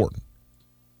more important.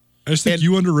 I just think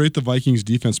you underrate the Vikings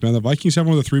defense, man. The Vikings have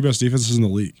one of the 3 best defenses in the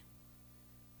league.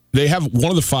 They have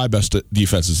one of the 5 best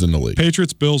defenses in the league.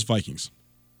 Patriots, Bills, Vikings,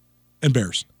 and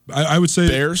Bears. I would say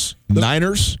Bears,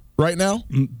 Niners right now?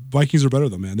 Vikings are better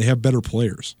though, man. They have better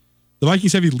players. The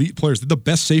Vikings have elite players. They're the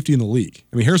best safety in the league.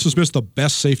 I mean, Harrison Smith's the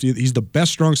best safety. He's the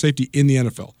best strong safety in the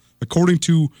NFL. According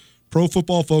to Pro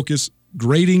Football Focus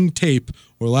grading tape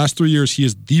over the last 3 years, he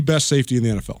is the best safety in the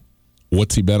NFL.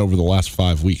 What's he been over the last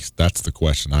 5 weeks? That's the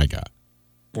question I got.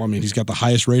 Well, I mean, he's got the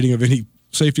highest rating of any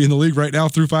safety in the league right now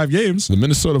through 5 games. The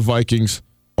Minnesota Vikings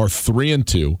are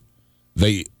 3-2.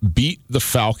 They beat the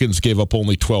Falcons, gave up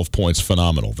only 12 points.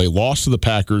 Phenomenal. They lost to the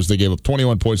Packers. They gave up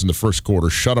 21 points in the first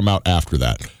quarter, shut them out after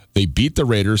that. They beat the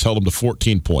Raiders, held them to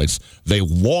 14 points. They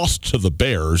lost to the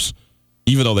Bears,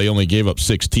 even though they only gave up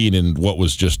 16 in what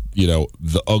was just,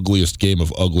 the ugliest game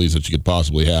of uglies that you could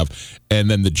possibly have. And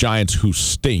then the Giants, who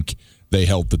stink, they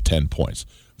held to 10 points.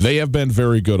 They have been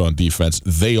very good on defense.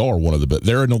 They are one of the best.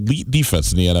 They're an elite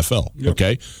defense in the NFL,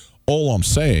 okay? All I'm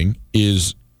saying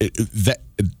is that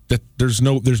there's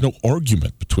no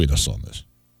argument between us on this.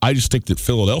 I just think that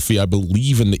Philadelphia, I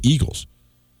believe in the Eagles.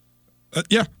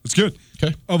 Yeah, it's good.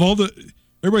 Okay. Of all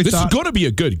everybody this thought, is going to be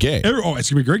a good game. it's going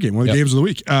to be a great game. One of the games of the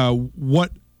week.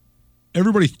 What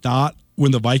everybody thought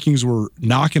when the Vikings were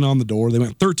knocking on the door, they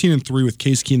went 13-3 with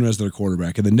Case Keenum as their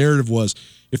quarterback, and the narrative was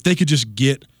if they could just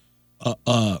get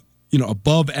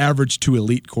above average to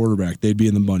elite quarterback, they'd be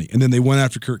in the money. And then they went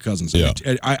after Kirk Cousins. Yeah.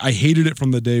 I hated it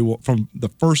from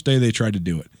the first day they tried to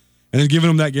do it, and then giving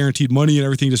them that guaranteed money and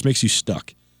everything just makes you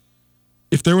stuck.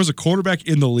 If there was a quarterback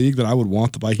in the league that I would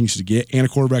want the Vikings to get, and a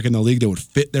quarterback in the league that would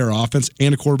fit their offense,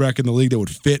 and a quarterback in the league that would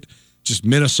fit just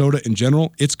Minnesota in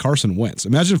general, it's Carson Wentz.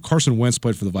 Imagine if Carson Wentz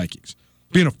played for the Vikings.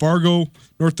 Being a Fargo,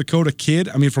 North Dakota kid,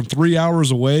 I mean, from 3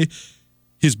 hours away,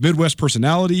 his Midwest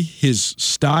personality, his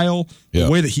style, the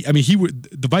way that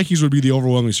the Vikings would be the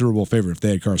overwhelming Super Bowl favorite if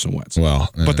they had Carson Wentz. Well,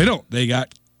 but they don't. They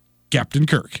got Captain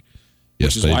Kirk,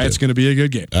 yes, which is why it's going to be a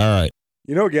good game. All right.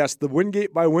 You know, guests, the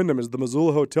Wingate by Wyndham is the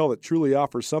Missoula hotel that truly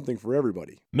offers something for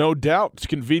everybody. No doubt. It's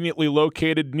conveniently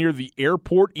located near the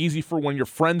airport, easy for when your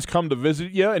friends come to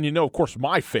visit you. And of course,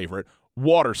 my favorite,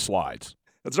 water slides.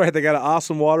 That's right. They got an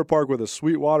awesome water park with a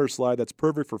sweet water slide that's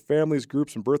perfect for families,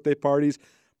 groups, and birthday parties.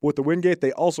 With the Wingate,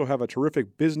 they also have a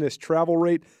terrific business travel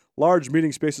rate, large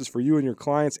meeting spaces for you and your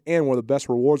clients, and one of the best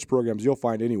rewards programs you'll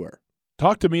find anywhere.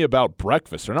 Talk to me about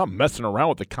breakfast. They're not messing around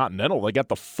with the Continental. They got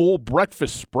the full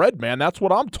breakfast spread, man. That's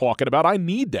what I'm talking about. I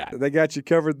need that. They got you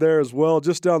covered there as well.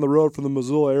 Just down the road from the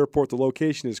Missoula airport, the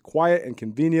location is quiet and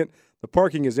convenient. The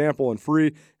parking is ample and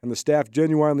free, and the staff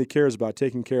genuinely cares about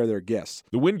taking care of their guests.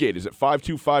 The Wingate is at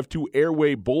 5252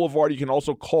 Airway Boulevard. You can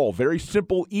also call. Very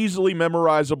simple, easily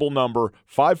memorizable number,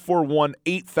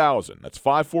 541-8000. That's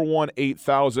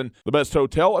 541-8000. The best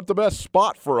hotel at the best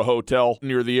spot for a hotel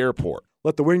near the airport.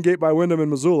 Let the Wingate by Wyndham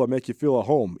in Missoula make you feel at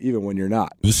home, even when you're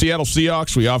not. The Seattle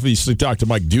Seahawks, we obviously talked to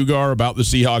Mike Dugar about the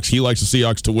Seahawks. He likes the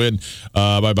Seahawks to win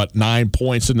by about 9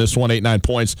 points in this one, 8-9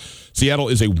 points. Seattle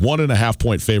is a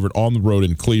 1.5-point favorite on the road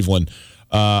in Cleveland.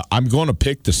 I'm going to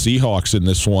pick the Seahawks in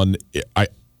this one.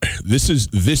 This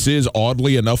is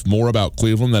oddly enough more about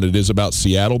Cleveland than it is about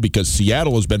Seattle, because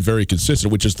Seattle has been very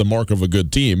consistent, which is the mark of a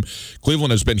good team.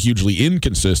 Cleveland has been hugely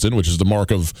inconsistent, which is the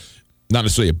mark of not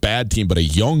necessarily a bad team, but a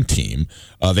young team.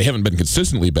 They haven't been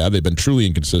consistently bad. They've been truly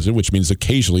inconsistent, which means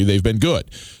occasionally they've been good.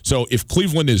 So if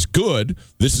Cleveland is good,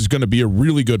 this is going to be a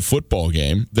really good football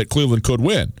game that Cleveland could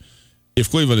win. If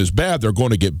Cleveland is bad, they're going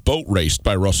to get boat raced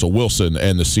by Russell Wilson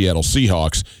and the Seattle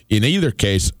Seahawks. In either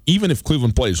case, even if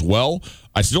Cleveland plays well,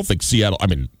 I still think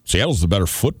Seattle's the better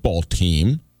football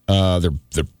team. They're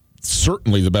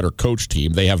certainly the better coach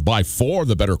team. They have by far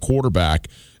the better quarterback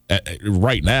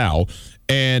right now.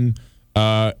 And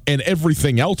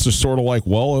everything else is sort of like,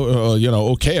 well,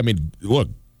 okay. I mean, look,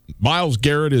 Myles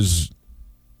Garrett is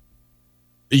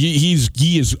he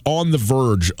is on the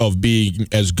verge of being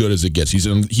as good as it gets.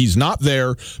 He's not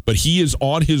there, but he is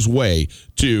on his way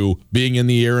to being in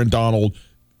the Aaron Donald,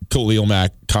 Khalil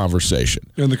Mack conversation.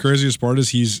 And the craziest part is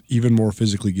he's even more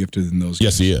physically gifted than those guys.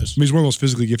 Yes, he is. I mean, he's one of the most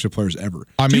physically gifted players ever.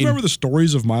 Do you remember the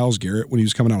stories of Myles Garrett when he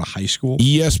was coming out of high school?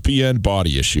 ESPN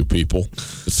body issue, people.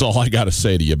 That's all I got to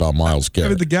say to you about Myles Garrett. I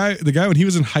mean, the guy when he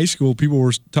was in high school, people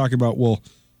were talking about, well,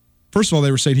 first of all,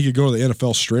 they were saying he could go to the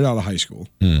NFL straight out of high school.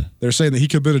 They're saying that he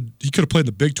could have played in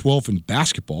the Big 12 in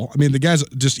basketball. I mean, the guy's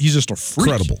he's just a freak.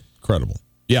 Credible.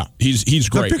 Yeah, he's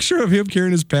great. The picture of him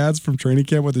carrying his pads from training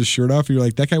camp with his shirt off, you're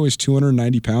like, that guy weighs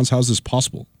 290 pounds. How's this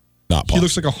possible? Not possible. He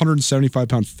looks like a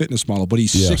 175-pound fitness model, but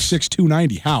he's 6'6",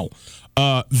 290. How?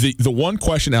 The one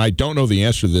question, and I don't know the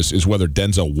answer to this, is whether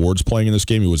Denzel Ward's playing in this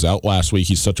game. He was out last week.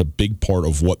 He's such a big part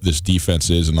of what this defense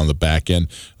is and on the back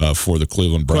end for the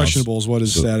Cleveland Browns. Questionable is what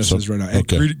his status is right now. And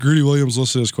okay. Greedy Williams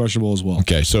listed as questionable as well.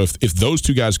 Okay, so if those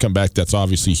two guys come back, that's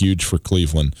obviously huge for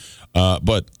Cleveland.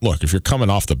 But look, if you're coming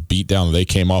off the beatdown that they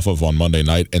came off of on Monday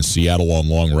night and Seattle on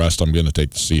long rest, I'm going to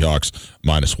take the Seahawks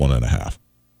 -1.5.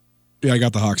 Yeah, I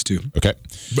got the Hawks too. Okay.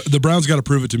 But the Browns got to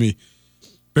prove it to me.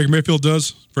 Baker Mayfield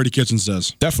does. Freddie Kitchens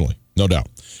does. Definitely. No doubt.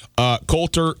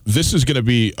 Coulter, this is going to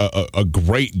be a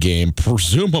great game,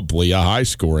 presumably a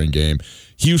high-scoring game.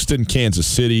 Houston, Kansas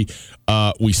City.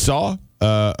 We saw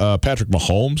Patrick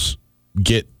Mahomes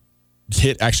get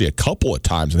hit actually a couple of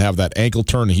times and have that ankle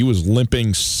turn. He was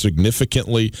limping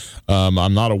significantly.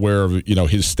 I'm not aware of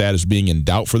his status being in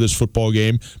doubt for this football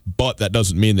game, but that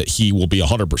doesn't mean that he will be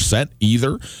 100%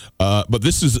 either. But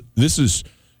this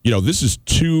is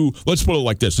two, let's put it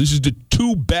like this. This is the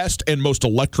two best and most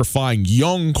electrifying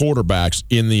young quarterbacks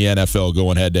in the NFL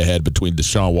going head-to-head between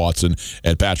Deshaun Watson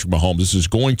and Patrick Mahomes. This is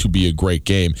going to be a great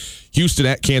game. Houston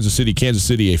at Kansas City. Kansas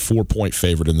City, a 4-point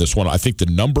favorite in this one. I think the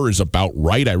number is about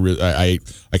right. I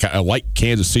like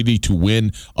Kansas City to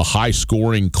win a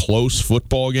high-scoring, close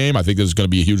football game. I think this is going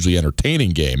to be a hugely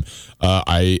entertaining game.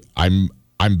 I'm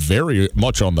very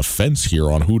much on the fence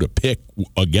here on who to pick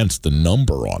against the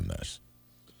number on this.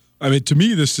 I mean, to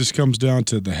me, this just comes down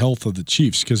to the health of the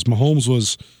Chiefs, because Mahomes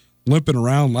was limping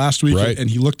around last week, right, and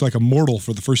he looked like a mortal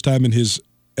for the first time in his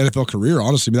NFL career,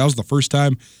 honestly. I mean, that was the first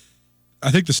time. I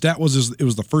think the stat was it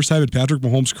was the first time in Patrick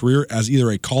Mahomes' career as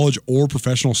either a college or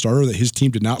professional starter that his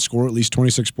team did not score at least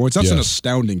 26 points. That's an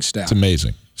astounding stat. It's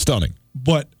amazing. Stunning.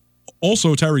 But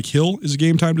also, Tyreek Hill is a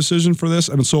game-time decision for this.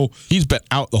 I mean, so he's been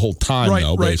out the whole time,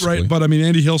 basically. Right. But I mean,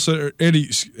 Andy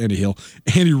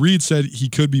Reid said he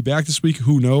could be back this week.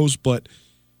 Who knows? But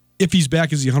if he's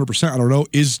back, is he 100%? I don't know.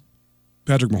 Is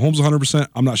Patrick Mahomes 100%?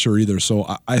 I'm not sure either. So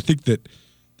I think that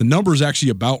the number is actually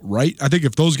about right. I think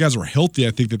if those guys are healthy,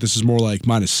 I think that this is more like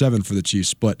 -7 for the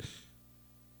Chiefs, but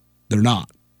they're not.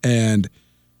 And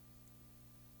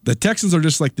the Texans are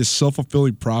just like this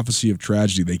self-fulfilling prophecy of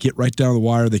tragedy. They get right down the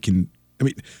wire.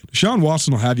 Deshaun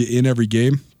Watson will have you in every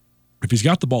game. If he's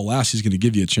got the ball last, he's going to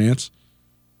give you a chance.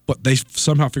 But they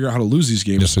somehow figure out how to lose these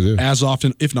games as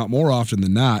often, if not more often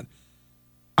than not.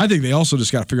 I think they also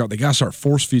just got to figure out they got to start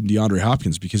force-feeding DeAndre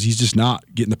Hopkins, because he's just not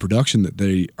getting the production that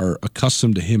they are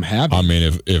accustomed to him having. I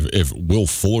mean, if Will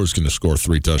Fuller's going to score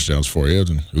 3 touchdowns for you,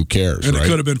 then who cares, and right? it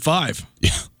could have been 5.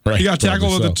 Yeah. Right, he got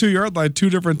tackled at the 2-yard line 2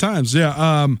 different times.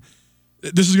 Yeah,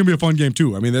 this is going to be a fun game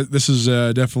too. I mean, this is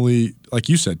definitely, like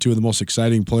you said, 2 of the most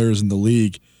exciting players in the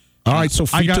league. All right, so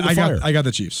I got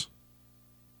the Chiefs.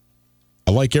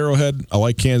 I like Arrowhead. I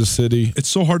like Kansas City. It's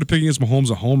so hard to pick against Mahomes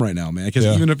at home right now, man. Because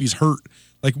even if he's hurt,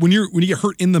 like when you get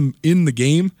hurt in the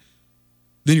game,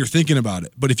 then you're thinking about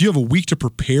it. But if you have a week to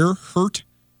prepare hurt,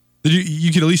 then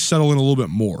you can at least settle in a little bit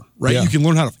more, right? Yeah. You can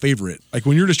learn how to favor it. Like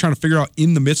when you're just trying to figure out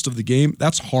in the midst of the game,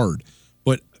 that's hard.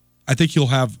 But I think he'll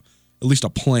have at least a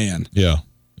plan. Yeah.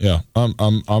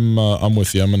 I'm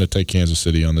with you. I'm going to take Kansas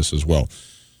City on this as well.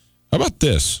 How about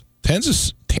this?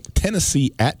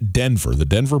 Tennessee at Denver, the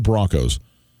Denver Broncos.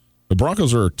 The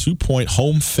Broncos are a 2-point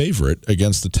home favorite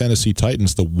against the Tennessee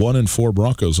Titans. The 1-4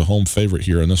 Broncos a home favorite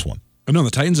here in this one. I know the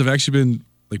Titans have actually been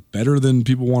like better than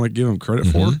people want to give them credit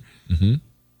for. Mm-hmm.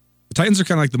 The Titans are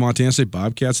kind of like the Montana State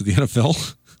Bobcats of the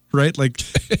NFL, right? Like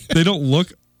they don't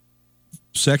look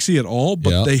sexy at all,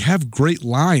 but they have great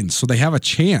lines, so they have a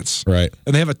chance. Right.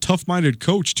 And they have a tough-minded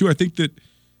coach, too. I think that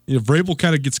Vrabel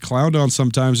kind of gets clowned on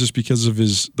sometimes just because of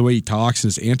the way he talks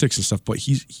and his antics and stuff, but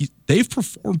they've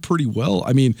performed pretty well.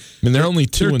 I mean, they're only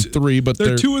 2-3, but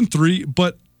they're 2-3,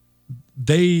 but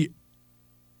they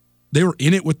were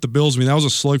in it with the Bills. I mean, that was a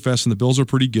slugfest, and the Bills are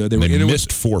pretty good. They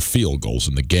missed 4 field goals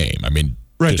in the game. I mean,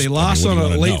 right, they lost on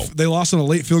a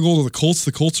late field goal to the Colts.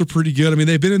 The Colts are pretty good. I mean,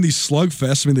 they've been in these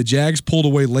slugfests. I mean, the Jags pulled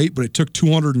away late, but it took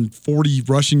 240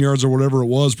 rushing yards or whatever it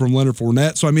was from Leonard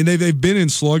Fournette. So, I mean, they've been in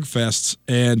slugfests,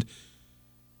 and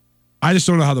I just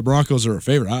don't know how the Broncos are a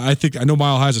favorite. I know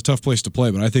Mile High is a tough place to play,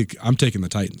 but I think I'm taking the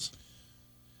Titans.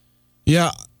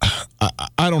 Yeah,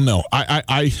 I don't know.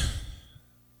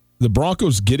 The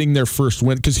Broncos getting their first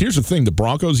win, because here's the thing, the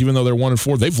Broncos, even though they're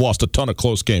 1-4, they've lost a ton of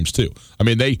close games too. I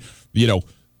mean, they,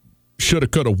 shoulda,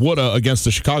 coulda, woulda against the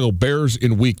Chicago Bears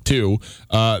in week 2.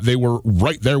 They were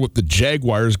right there with the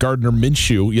Jaguars, Gardner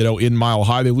Minshew, in Mile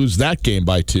High. They lose that game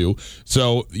by 2.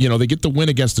 So, they get the win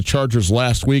against the Chargers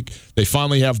last week. They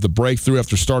finally have the breakthrough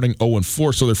after starting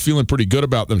 0-4, so they're feeling pretty good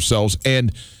about themselves.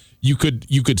 And you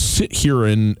could sit here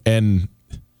and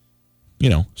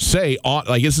say,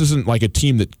 like, this isn't like a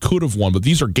team that could have won, but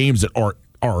these are games that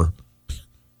are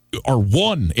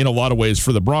won in a lot of ways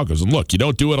for the Broncos. And look, you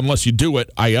don't do it unless you do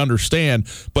it. I understand,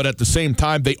 but at the same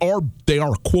time, they are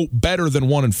quote better than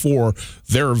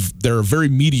 1-4. They're a very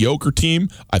mediocre team.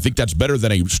 I think that's better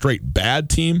than a straight bad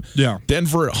team. Yeah,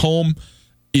 Denver at home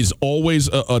is always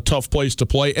a tough place to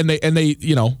play, and they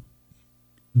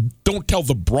don't tell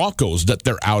the Broncos that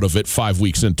they're out of it 5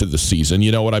 weeks into the season.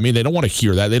 You know what I mean? They don't want to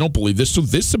hear that. They don't believe this. So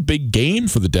this is a big game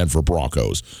for the Denver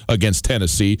Broncos against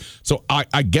Tennessee. So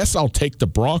I guess I'll take the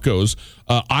Broncos.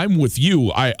 I'm with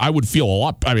you. I would feel a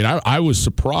lot. I mean, I was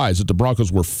surprised that the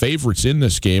Broncos were favorites in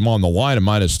this game on the line at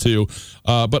 -2.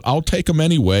 But I'll take them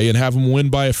anyway and have them win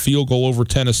by a field goal over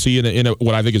Tennessee in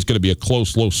what I think is going to be a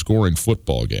close, low-scoring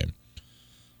football game.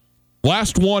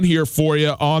 Last one here for you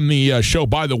on the show.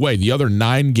 By the way, the other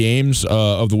 9 games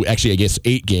actually, I guess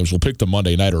 8 games. We'll pick the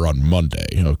Monday nighter on Monday.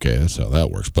 Okay, that's how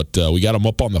that works. But we got them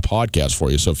up on the podcast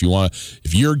for you. So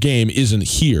if your game isn't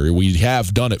here, we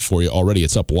have done it for you already.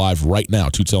 It's up live right now.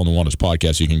 Two Tell Nuanez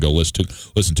podcast. You can go listen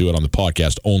to it on the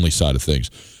podcast only side of things.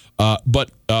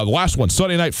 But the last one,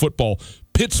 Sunday Night Football,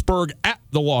 Pittsburgh at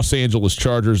the Los Angeles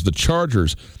Chargers. The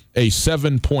Chargers, a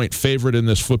 7-point favorite in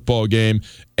this football game,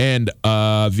 and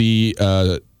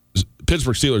the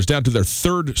Pittsburgh Steelers down to their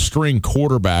third-string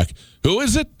quarterback. Who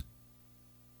is it?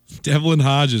 Devlin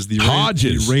Hodges, the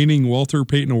reigning Walter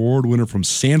Payton Award winner from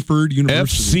Sanford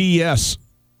University. FCS.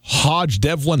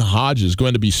 Devlin Hodges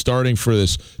going to be starting for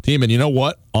this team. And you know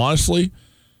what? Honestly,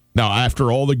 now,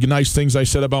 after all the nice things I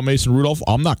said about Mason Rudolph,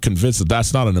 I'm not convinced that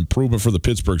that's not an improvement for the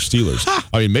Pittsburgh Steelers.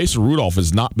 I mean, Mason Rudolph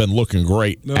has not been looking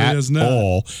great at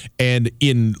all. And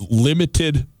in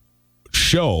limited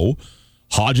show,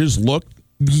 Hodges looked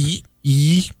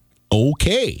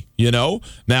okay, Now,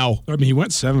 I mean, he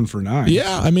went 7 for 9.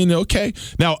 Yeah, I mean, okay.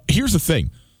 Now, here's the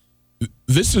thing.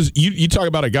 This is you talk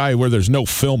about a guy where there's no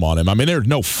film on him. I mean, there's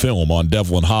no film on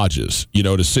Devlin Hodges,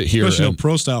 to sit here. Especially no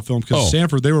pro-style film, because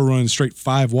Sanford, they were running straight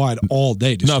 5 wide all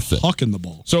day, just hucking the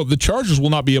ball. So the Chargers will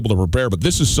not be able to prepare, but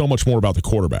this is so much more about the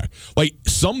quarterback. Like,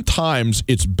 sometimes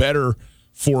it's better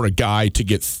for a guy to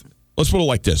get, let's put it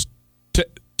like this,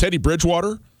 Teddy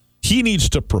Bridgewater, he needs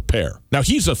to prepare. Now,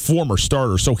 he's a former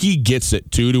starter, so he gets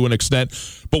it, too, to an extent.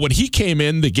 But when he came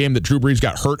in, the game that Drew Brees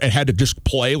got hurt and had to just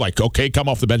play, like, okay, come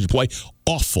off the bench and play,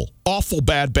 awful,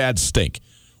 bad stink.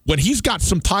 When he's got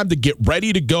some time to get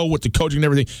ready to go with the coaching and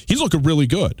everything, he's looking really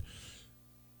good.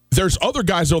 There's other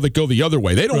guys, though, that go the other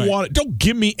way. They don't want it. Don't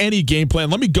give me any game plan.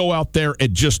 Let me go out there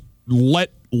and just let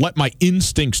my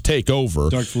instincts take over.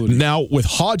 Now, with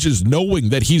Hodges knowing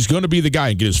that he's going to be the guy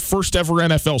and get his first ever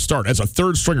NFL start as a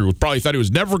third stringer, who probably thought he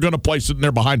was never going to play sitting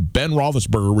there behind Ben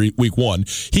Roethlisberger week 1,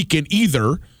 he can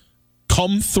either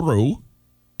come through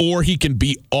or he can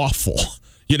be awful.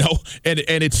 You know, and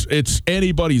it's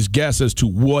anybody's guess as to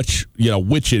which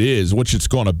it is, which it's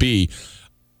going to be.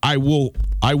 I will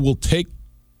take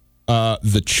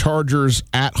the Chargers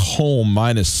at home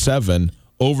 -7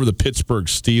 over the Pittsburgh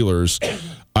Steelers.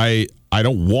 I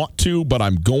don't want to, but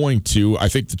I'm going to. I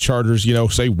think the Chargers,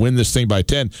 say win this thing by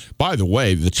 10. By the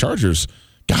way, the Chargers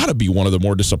got to be one of the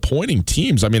more disappointing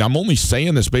teams. I mean, I'm only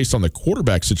saying this based on the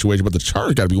quarterback situation, but the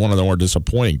Chargers got to be one of the more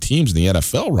disappointing teams in the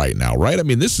NFL right now, right? I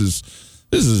mean, they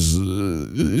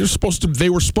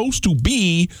were supposed to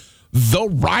be the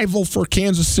rival for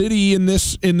Kansas City in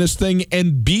this thing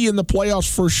and be in the playoffs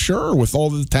for sure with all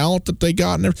the talent that they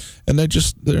got, and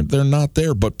they're not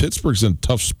there. But Pittsburgh's in a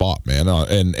tough spot, man,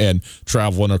 and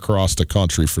traveling across the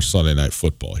country for Sunday Night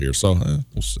Football here. So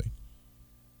we'll see.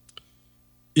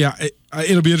 Yeah,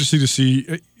 it'll be interesting to see.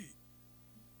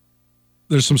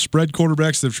 There's some spread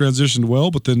quarterbacks that have transitioned well,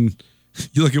 but then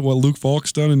you look at what Luke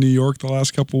Falk's done in New York the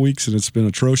last couple of weeks, and it's been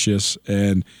atrocious.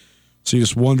 And so you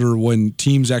just wonder when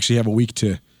teams actually have a week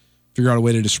to figure out a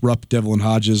way to disrupt Devlin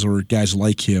Hodges or guys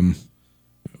like him.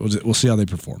 We'll see how they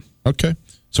perform. Okay.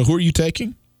 So who are you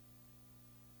taking?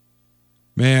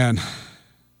 Man.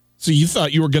 So you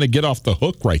thought you were going to get off the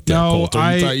hook right there, No, Colter.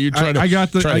 I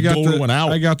got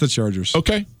the Chargers.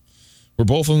 Okay. We're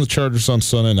both on the Chargers on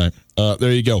Sunday night.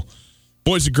 There you go.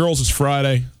 Boys and girls, it's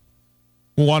Friday.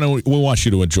 We want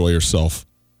you to enjoy yourself.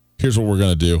 Here's what we're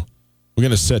going to do. We're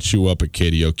going to set you up at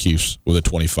Katie O'Keefe's with a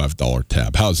 $25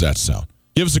 tab. How's that sound?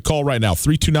 Give us a call right now,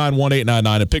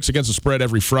 329-1899. It picks against the spread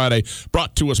every Friday,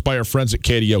 brought to us by our friends at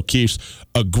Katie O'Keefe's.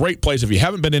 A great place. If you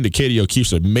haven't been into Katie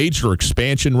O'Keefe's, a major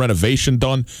expansion renovation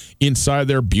done inside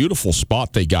there. Beautiful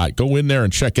spot they got. Go in there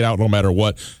and check it out no matter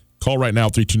what. Call right now,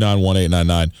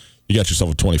 329-1899. You got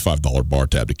yourself a $25 bar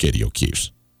tab to Katie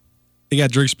O'Keefe's. They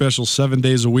got drink specials 7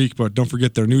 days a week, but don't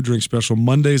forget their new drink special.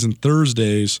 Mondays and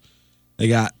Thursdays, they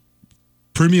got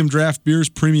premium draft beers,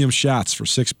 premium shots for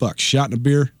 $6. Shot in a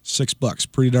beer,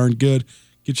 $6. Pretty darn good.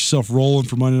 Get yourself rolling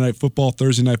for Monday Night Football,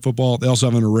 Thursday Night Football. They also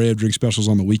have an array of drink specials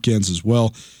on the weekends as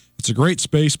well. It's a great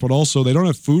space, but also they don't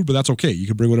have food, but that's okay. You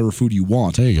can bring whatever food you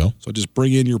want. There you go. So just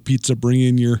bring in your pizza, bring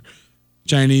in your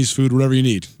Chinese food, whatever you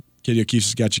need. Katie O'Keefe's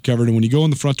has got you covered. And when you go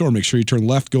in the front door, make sure you turn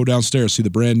left, go downstairs, see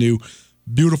the brand new,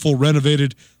 beautiful,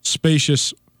 renovated,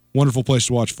 spacious, wonderful place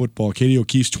to watch football. Katie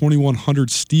O'Keefe's,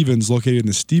 2100 Stevens, located in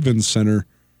the Stevens Center,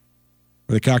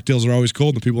 where the cocktails are always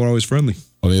cold and the people are always friendly.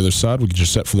 On the other side, we get you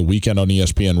set for the weekend on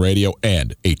ESPN Radio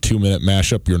and a 2-minute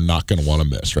mashup you're not going to want to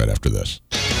miss right after this.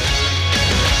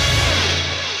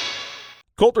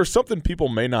 Colter, something people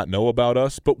may not know about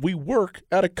us, but we work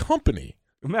at a company.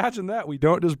 Imagine that. We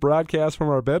don't just broadcast from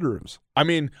our bedrooms. I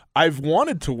mean, I've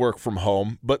wanted to work from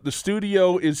home, but the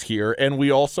studio is here, and we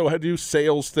also have to do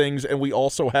sales things, and we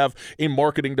also have a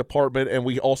marketing department, and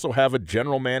we also have a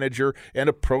general manager and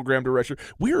a program director.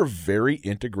 We are a very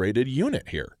integrated unit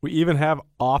here. We even have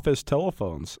office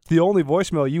telephones. The only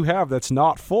voicemail you have that's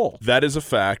not full. That is a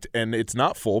fact, and it's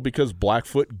not full because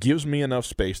Blackfoot gives me enough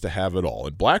space to have it all.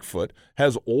 And Blackfoot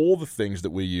has all the things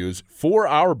that we use for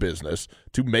our business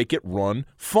to make it run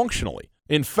functionally.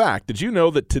 In fact, did you know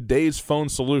that today's phone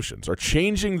solutions are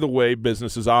changing the way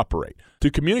businesses operate? To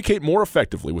communicate more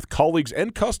effectively with colleagues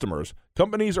and customers,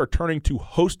 companies are turning to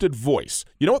hosted voice.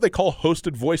 You know what they call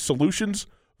hosted voice solutions?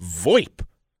 VoIP.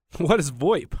 What is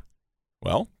VoIP?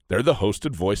 Well, they're the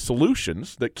hosted voice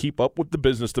solutions that keep up with the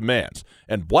business demands.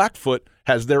 And Blackfoot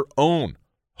has their own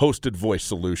hosted voice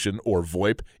solution, or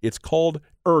VoIP. It's called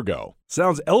Ergo.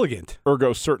 Sounds elegant.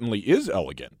 Ergo certainly is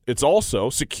elegant. It's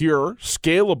also secure,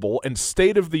 scalable, and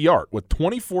state-of-the-art with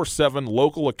 24/7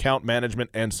 local account management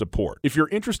and support. If you're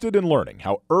interested in learning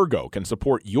how Ergo can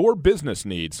support your business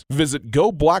needs, visit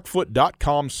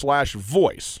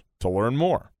goblackfoot.com/voice to learn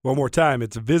more. One more time,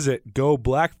 it's visit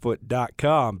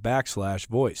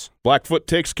goblackfoot.com/voice. Blackfoot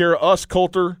takes care of us,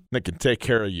 Colter, and they can take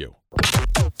care of you.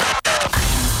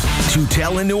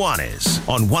 Tutel and Nuanez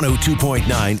on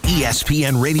 102.9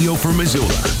 ESPN Radio for Missoula.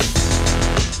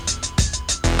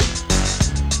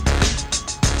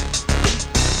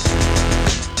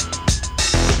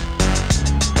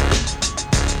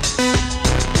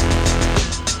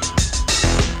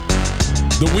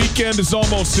 The weekend is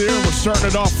almost here. We're starting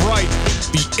it off right.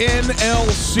 The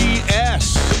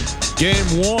NLCS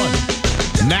Game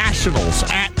 1. Nationals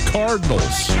at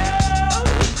Cardinals.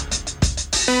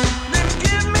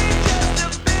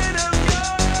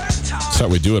 That's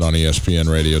how we do it on ESPN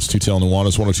Radio. It's Tutel and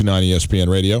Nuanez, 102.9 ESPN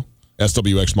Radio.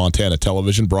 SWX Montana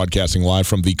Television, broadcasting live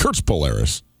from the Kurtz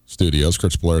Polaris studios.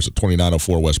 Kurtz Polaris at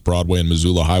 2904 West Broadway in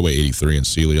Missoula, Highway 83 in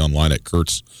Sealy, online at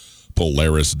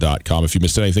kurtzpolaris.com. If you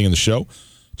missed anything in the show,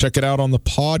 Check it out on the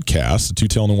podcast, the Two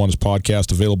Tail Nuanez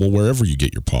podcast, available wherever you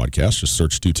get your podcast. Just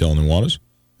search Two Tail Nuanez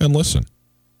and listen.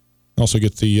 Also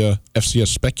get the FCS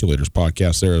Speculators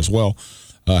podcast there as well.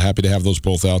 Happy to have those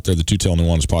both out there. The Two Tail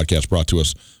Nuanez podcast brought to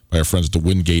us by our friends at the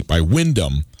Wingate by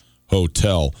Wyndham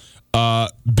Hotel.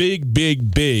 Big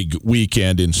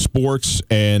weekend in sports,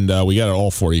 and we got it all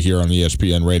for you here on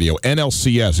ESPN Radio.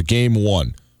 NLCS, Game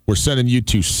 1. We're sending you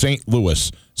to St.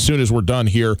 Louis as soon as we're done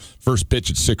here. First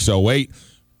pitch at 6:08,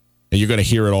 and you're going to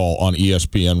hear it all on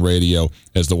ESPN Radio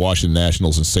as the Washington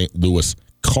Nationals and St. Louis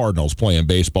Cardinals playing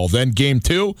baseball. Then Game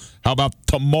 2, how about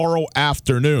tomorrow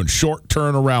afternoon? Short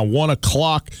turnaround, 1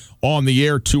 o'clock on the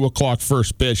air, 2 o'clock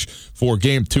first pitch for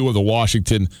Game 2 of the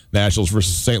Washington Nationals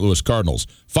versus St. Louis Cardinals.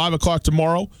 5 o'clock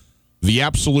tomorrow, the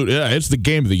absolute, it's the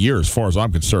game of the year as far as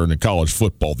I'm concerned in college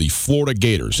football. The Florida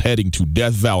Gators heading to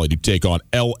Death Valley to take on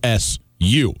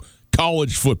LSU.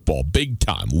 College football, big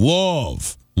time.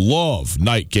 Love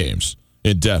night games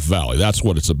in Death Valley. That's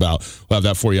what it's about. We'll have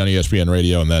that for you on ESPN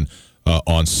Radio, and then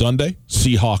on Sunday,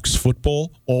 Seahawks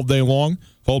football all day long,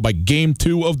 followed by Game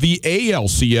 2 of the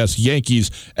ALCS, Yankees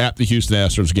at the Houston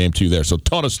Astros, Game 2 there. So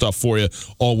ton of stuff for you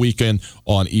all weekend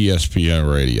on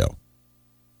ESPN Radio.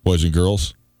 Boys and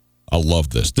girls, I love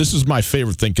this. This is my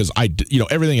favorite thing because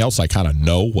everything else I kind of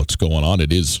know what's going on.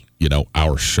 It is,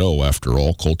 our show after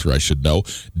all. Coulter, I should know.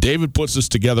 David puts this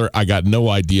together. I got no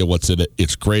idea what's in it.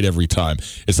 It's great every time.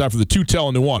 It's time for the Two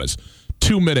Tail Nuanez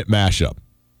 2-minute mashup.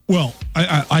 Well,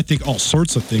 I think all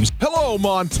sorts of things. Hello,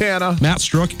 Montana. Matt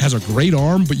Struck has a great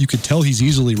arm, but you could tell he's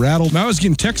easily rattled. Now I was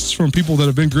getting texts from people that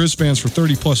have been Grizz fans for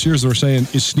 30-plus years that are saying,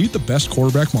 is Snead the best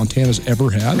quarterback Montana's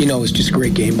ever had? It was just a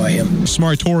great game by him.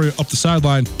 Samari Torrey up the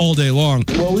sideline all day long.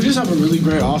 Well, we just have a really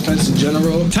great offense in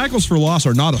general. Tackles for loss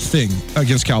are not a thing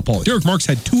against Cal Poly. Derek Marks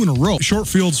had 2 in a row. Short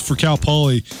fields for Cal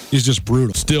Poly is just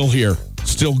brutal. Still here.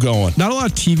 Still going. Not a lot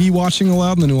of TV watching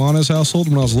allowed in the Nuanez household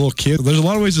when I was a little kid. There's a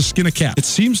lot of ways to skin a cat. It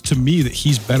seems to me that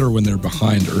he's better when they're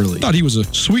behind early. I thought he was a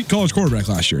sweet college quarterback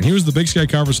last year, and he was the Big Sky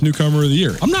Conference Newcomer of the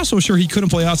Year. I'm not so sure he couldn't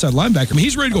play outside linebacker. I mean,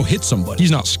 he's ready to go hit somebody. He's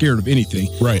not scared of anything.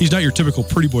 Right. He's not your typical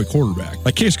pretty boy quarterback.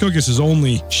 Like Case Cookus is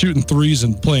only shooting threes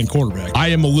and playing quarterback. I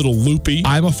am a little loopy.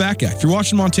 I'm a fat guy. If you're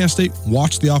watching Montana State,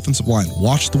 watch the offensive line.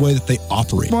 Watch the way that they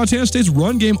operate. Montana State's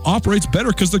run game operates better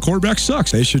because the quarterback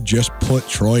sucks. They should just put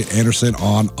Troy Anderson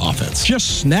on offense.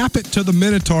 Just snap it to the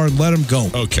Minotaur and let him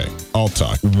go. Okay, I'll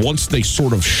talk. Once they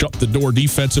sort of shut the door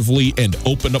defensively and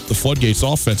opened up the floodgates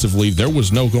offensively, there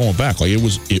was no going back. Like it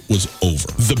was over.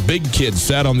 The big kid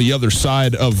sat on the other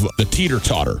side of the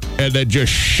teeter-totter and then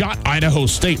just shot Idaho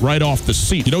State right off the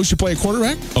seat. You know who should play a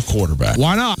quarterback? A quarterback.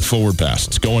 Why not? Forward pass.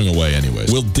 It's going away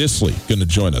anyways. Will Dissly going to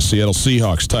join us. Seattle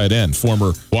Seahawks tight end,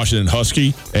 former Washington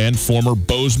Husky and former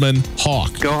Bozeman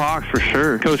Hawk. Go Hawks for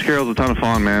sure. Coach Carroll's a ton of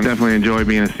fun, man. Definitely enjoy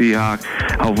being a Seahawk.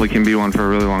 Hopefully can be one for a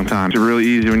really long time. It's really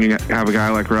easy when you have a guy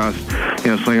like Russ,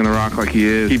 slinging the rock like he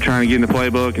is. Keep trying to get in the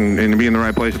playbook and be in the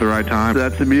right place at the right time.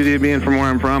 That's the beauty of being from where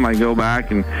I'm from. I go back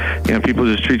and, people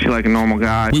just treat you like a normal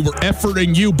guy. We were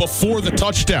efforting you before the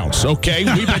touchdowns, okay?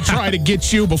 We've been trying to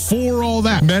get you before all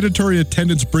that. Mandatory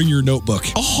attendance, bring your notebook.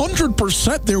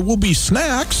 100% there will be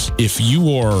snacks. If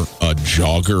you are a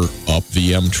jogger up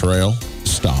the M Trail,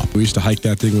 stop. We used to hike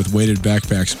that thing with weighted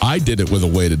backpacks. I did it with a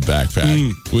weighted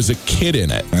backpack. There was a kid in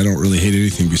it. I don't really hate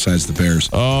anything besides the Bears.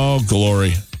 Oh,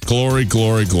 glory. Glory,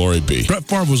 glory, glory be. Brett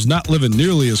Favre was not living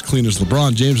nearly as clean as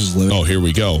LeBron James is living. Oh, here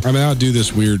we go. I mean, I don't do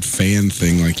this weird fan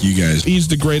thing like you guys. He's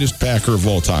the greatest Packer of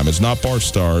all time. It's not Bart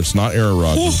Starr. It's not Aaron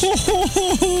Rodgers.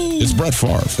 It's Brett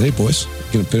Favre. Hey, boys,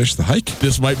 you gonna finish the hike?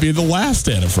 This might be the last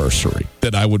anniversary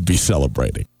that I would be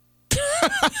celebrating.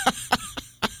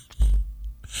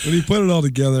 When you put it all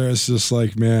together, it's just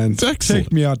like, man,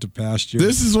 take me out to pasture.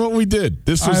 This is what we did.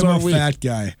 This was I'm a fat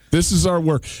guy. This is our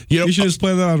work. You should just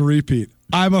play that on repeat.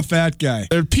 I'm a fat guy.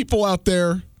 There are people out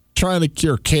there trying to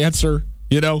cure cancer,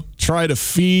 try to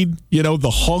feed,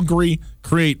 the hungry,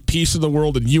 create peace in the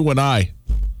world, and you and I,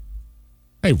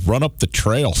 hey, run up the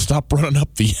trail. Stop running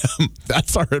up the M.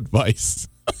 That's our advice.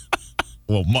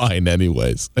 Well, mine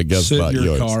anyways. I guess sit not in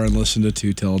your yours. Car and listen to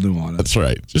Two Tail Nuanez. That's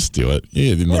right. Just do it.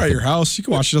 Or at your house. You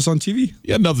can watch us on TV. You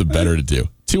got nothing better to do.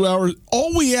 2 hours.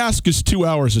 All we ask is 2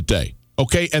 hours a day.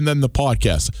 Okay? And then the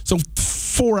podcast. So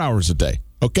 4 hours a day.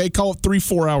 Okay? Call it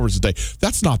 3-4 hours a day.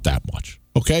 That's not that much.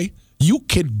 Okay? You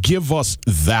can give us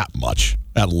that much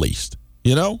at least.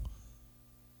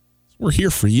 We're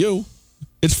here for you.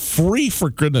 It's free, for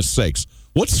goodness sakes.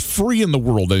 What's free in the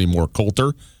world anymore,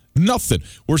 Coulter? Nothing.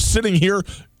 We're sitting here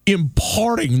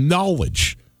imparting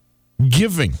knowledge,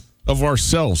 giving of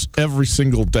ourselves every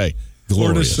single day.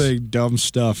 Glorious. Or to say dumb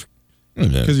stuff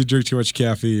because you drink too much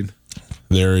caffeine.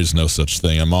 There is no such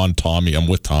thing. I'm on Tommy. I'm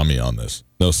with Tommy on this.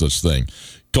 No such thing.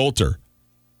 Coulter,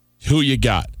 who you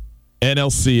got?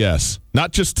 NLCS.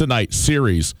 Not just tonight.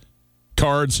 Series.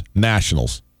 Cards.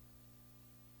 Nationals.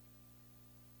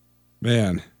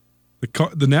 Man,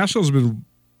 the Nationals have been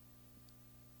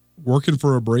working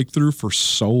for a breakthrough for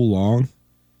so long.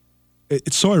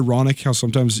 It's so ironic how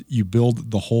sometimes you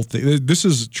build the whole thing. This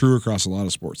is true across a lot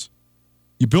of sports.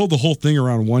 You build the whole thing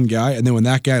around one guy, and then when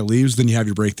that guy leaves, then you have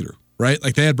your breakthrough, right?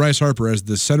 Like they had Bryce Harper as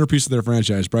the centerpiece of their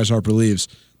franchise. Bryce Harper leaves.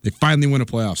 They finally win a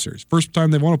playoff series. First time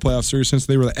they've won a playoff series since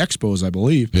they were the Expos, I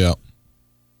believe. Yeah.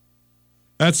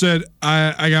 That said,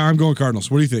 I'm going Cardinals.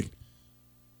 What do you think?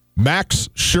 Max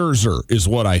Scherzer is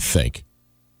what I think.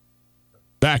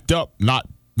 Backed up, not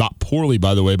poorly,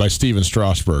 by the way, by Steven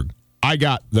Strasburg. I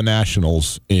got the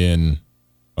Nationals in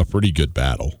a pretty good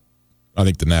battle. I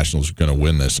think the Nationals are going to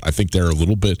win this. I think there's a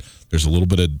little bit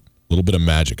of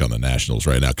magic on the Nationals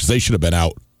right now because they should have been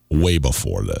out way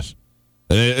before this.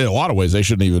 And in a lot of ways, they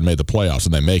shouldn't have even made the playoffs,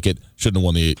 and they make it. Shouldn't have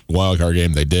won the wild card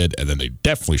game. They did, and then they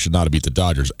definitely should not have beat the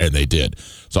Dodgers, and they did.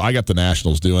 So I got the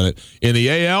Nationals doing it. In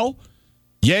the AL,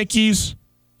 Yankees,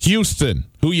 Houston.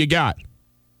 Who you got?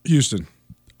 Houston.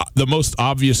 The most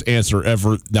obvious answer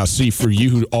ever. Now, see, for you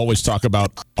who always talk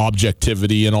about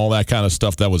objectivity and all that kind of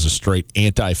stuff, that was a straight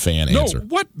anti-fan answer. No,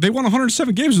 what? They won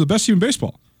 107 games. They're the best team in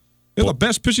baseball. They're the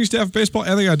best pitching staff in baseball,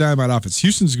 and they got a dynamite offense.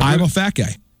 Houston's going to I'm a fat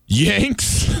guy.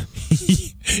 Yanks.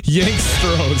 Yanks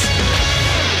throws.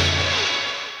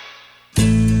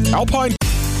 Alpine.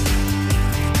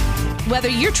 Whether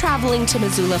you're traveling to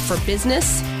Missoula for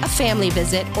business, a family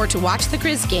visit, or to watch the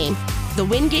Grizz game, the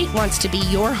Wingate wants to be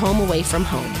your home away from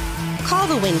home. Call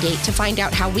the Wingate to find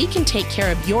out how we can take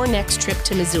care of your next trip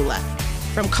to Missoula.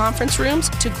 From conference rooms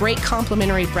to great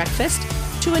complimentary breakfast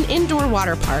to an indoor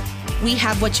water park, we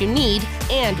have what you need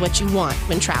and what you want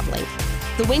when traveling.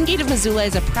 The Wingate of Missoula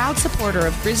is a proud supporter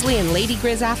of Grizzly and Lady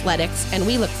Grizz athletics, and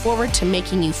we look forward to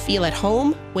making you feel at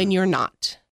home when you're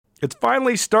not. It's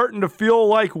finally starting to feel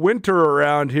like winter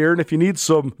around here, and if you need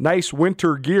some nice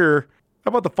winter gear, how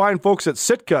about the fine folks at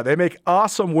Sitka? They make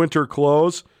awesome winter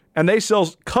clothes, and they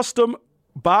sell custom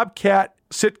Bobcat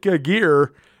Sitka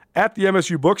gear at the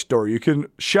MSU Bookstore. You can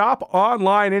shop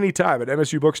online anytime at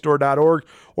msubookstore.org,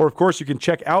 or, of course, you can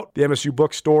check out the MSU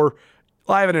Bookstore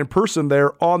live and in person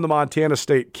there on the Montana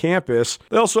State campus.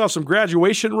 They also have some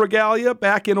graduation regalia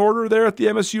back in order there at the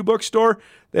MSU Bookstore.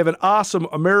 They have an awesome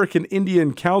American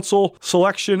Indian Council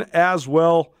selection as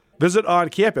well. Visit on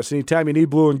campus anytime you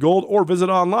need blue and gold, or visit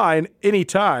online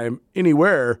anytime,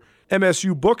 anywhere,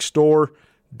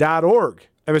 msubookstore.org.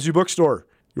 MSU Bookstore,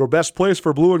 your best place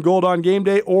for blue and gold on game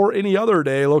day or any other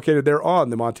day, located there on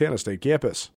the Montana State campus.